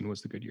 2018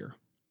 was the good year.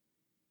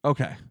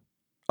 Okay.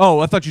 Oh,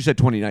 I thought you said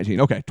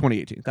 2019. Okay,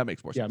 2018. That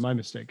makes more sense. Yeah, my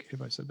mistake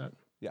if I said that.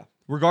 Yeah.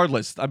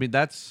 Regardless,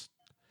 just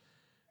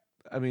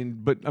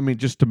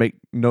to make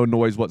no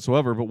noise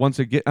whatsoever. But once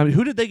again,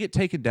 who did they get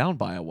taken down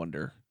by? I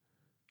wonder.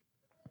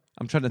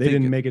 I'm trying to think. They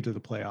didn't make it to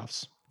the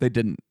playoffs. They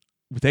didn't.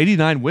 With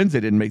 89 wins,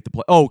 they didn't make the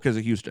play. Oh, because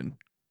of Houston.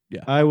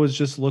 Yeah. I was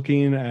just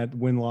looking at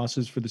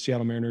win-losses for the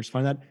Seattle Mariners.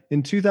 Find that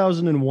in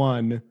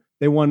 2001,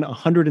 they won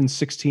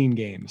 116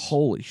 games.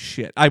 Holy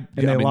shit.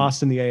 They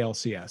lost in the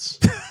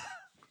ALCS.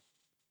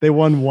 They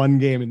won 1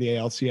 game in the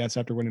ALCS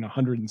after winning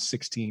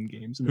 116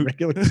 games in the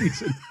regular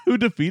season. Who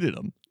defeated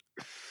them?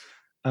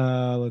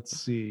 Let's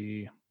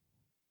see.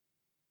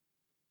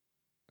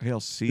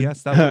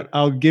 ALCS?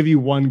 I'll give you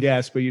one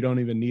guess, but you don't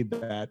even need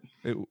that.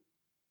 It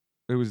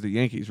was the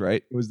Yankees,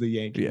 right? It was the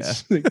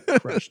Yankees. Yeah. They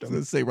crushed them. I was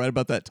gonna say right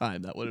about that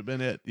time. That would have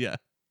been it. Yeah.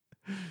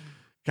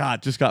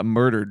 God, just got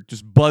murdered.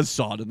 Just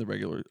buzzsawed in the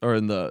regular or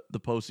in the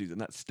postseason.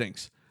 That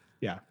stinks.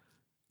 Yeah.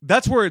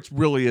 That's where it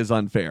really is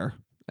unfair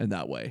in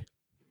that way.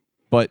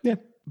 But yeah,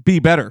 be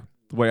better,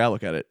 the way I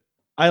look at it.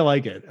 I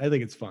like it. I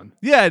think it's fun.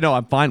 Yeah, no,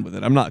 I'm fine with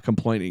it. I'm not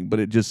complaining,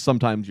 but it just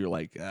sometimes you're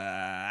like,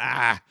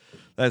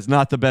 that's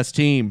not the best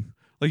team.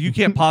 Like you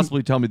can't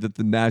possibly tell me that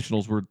the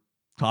Nationals were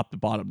top to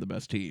bottom the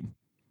best team.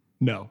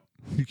 No,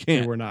 you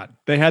can't. They were not.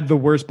 They had the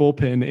worst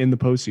bullpen in the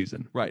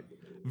postseason. Right.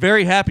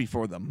 Very happy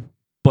for them,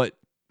 but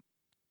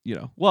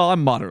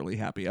I'm moderately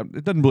happy.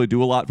 It doesn't really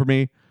do a lot for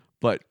me,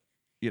 but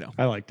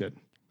I liked it.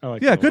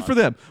 Yeah, good for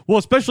them. Well,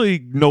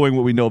 especially knowing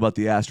what we know about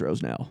the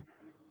Astros now.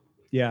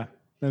 Yeah,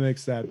 that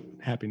makes that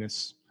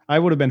happiness. I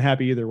would have been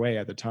happy either way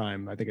at the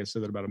time. I think I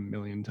said that about 1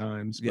 million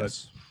times. But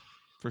yes,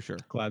 for sure.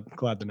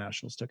 Glad the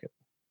Nationals took it.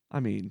 I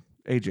mean,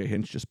 AJ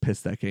Hinch just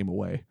pissed that game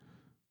away.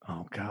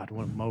 Oh God,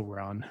 what a Mo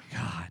run!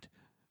 God,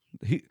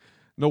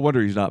 no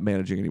wonder he's not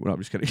managing anyone. No,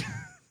 I'm just kidding.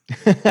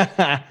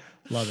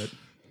 Love it.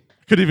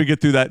 Couldn't even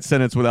get through that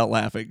sentence without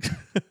laughing.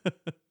 But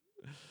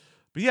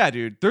yeah,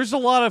 dude, there's a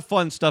lot of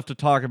fun stuff to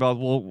talk about.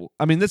 Well,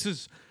 I mean,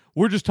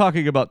 we're just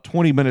talking about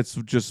 20 minutes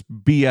of just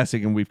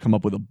BSing, and we've come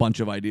up with a bunch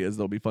of ideas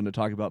that'll be fun to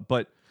talk about.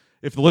 But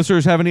if the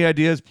listeners have any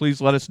ideas,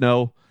 please let us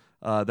know.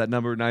 That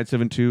number,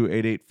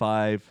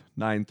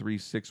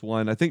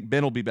 972-885-9361. I think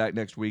Ben will be back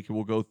next week, and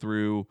we'll go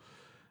through,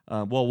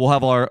 we'll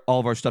have all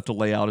of our stuff to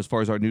lay out as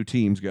far as our new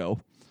teams go.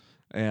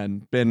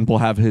 And Ben will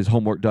have his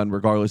homework done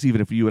regardless,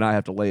 even if you and I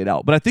have to lay it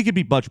out. But I think it'd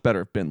be much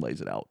better if Ben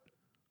lays it out.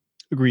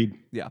 Agreed.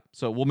 Yeah.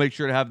 So we'll make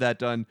sure to have that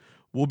done.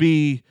 We'll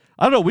be,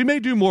 I don't know, we may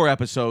do more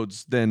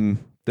episodes than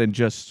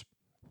just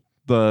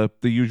the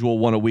usual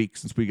one a week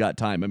since we got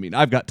time. I mean,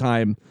 I've got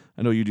time.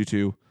 I know you do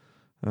too.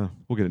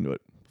 We'll get into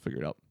it. Figure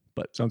it out.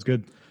 But sounds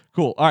good.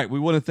 Cool. All right. We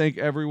want to thank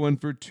everyone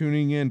for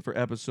tuning in for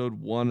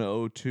episode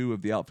 102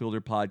 of the Outfielder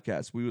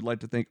Podcast. We would like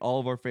to thank all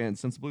of our fans,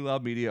 Sensibly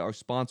Loud Media, our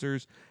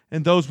sponsors,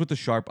 and those with the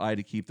sharp eye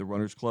to keep the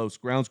runners close.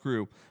 Grounds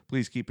crew,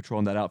 please keep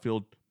patrolling that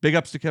outfield. Big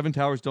ups to Kevin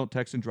Towers. Don't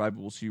text and drive.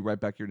 We'll see you right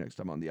back here next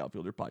time on the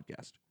Outfielder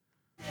Podcast.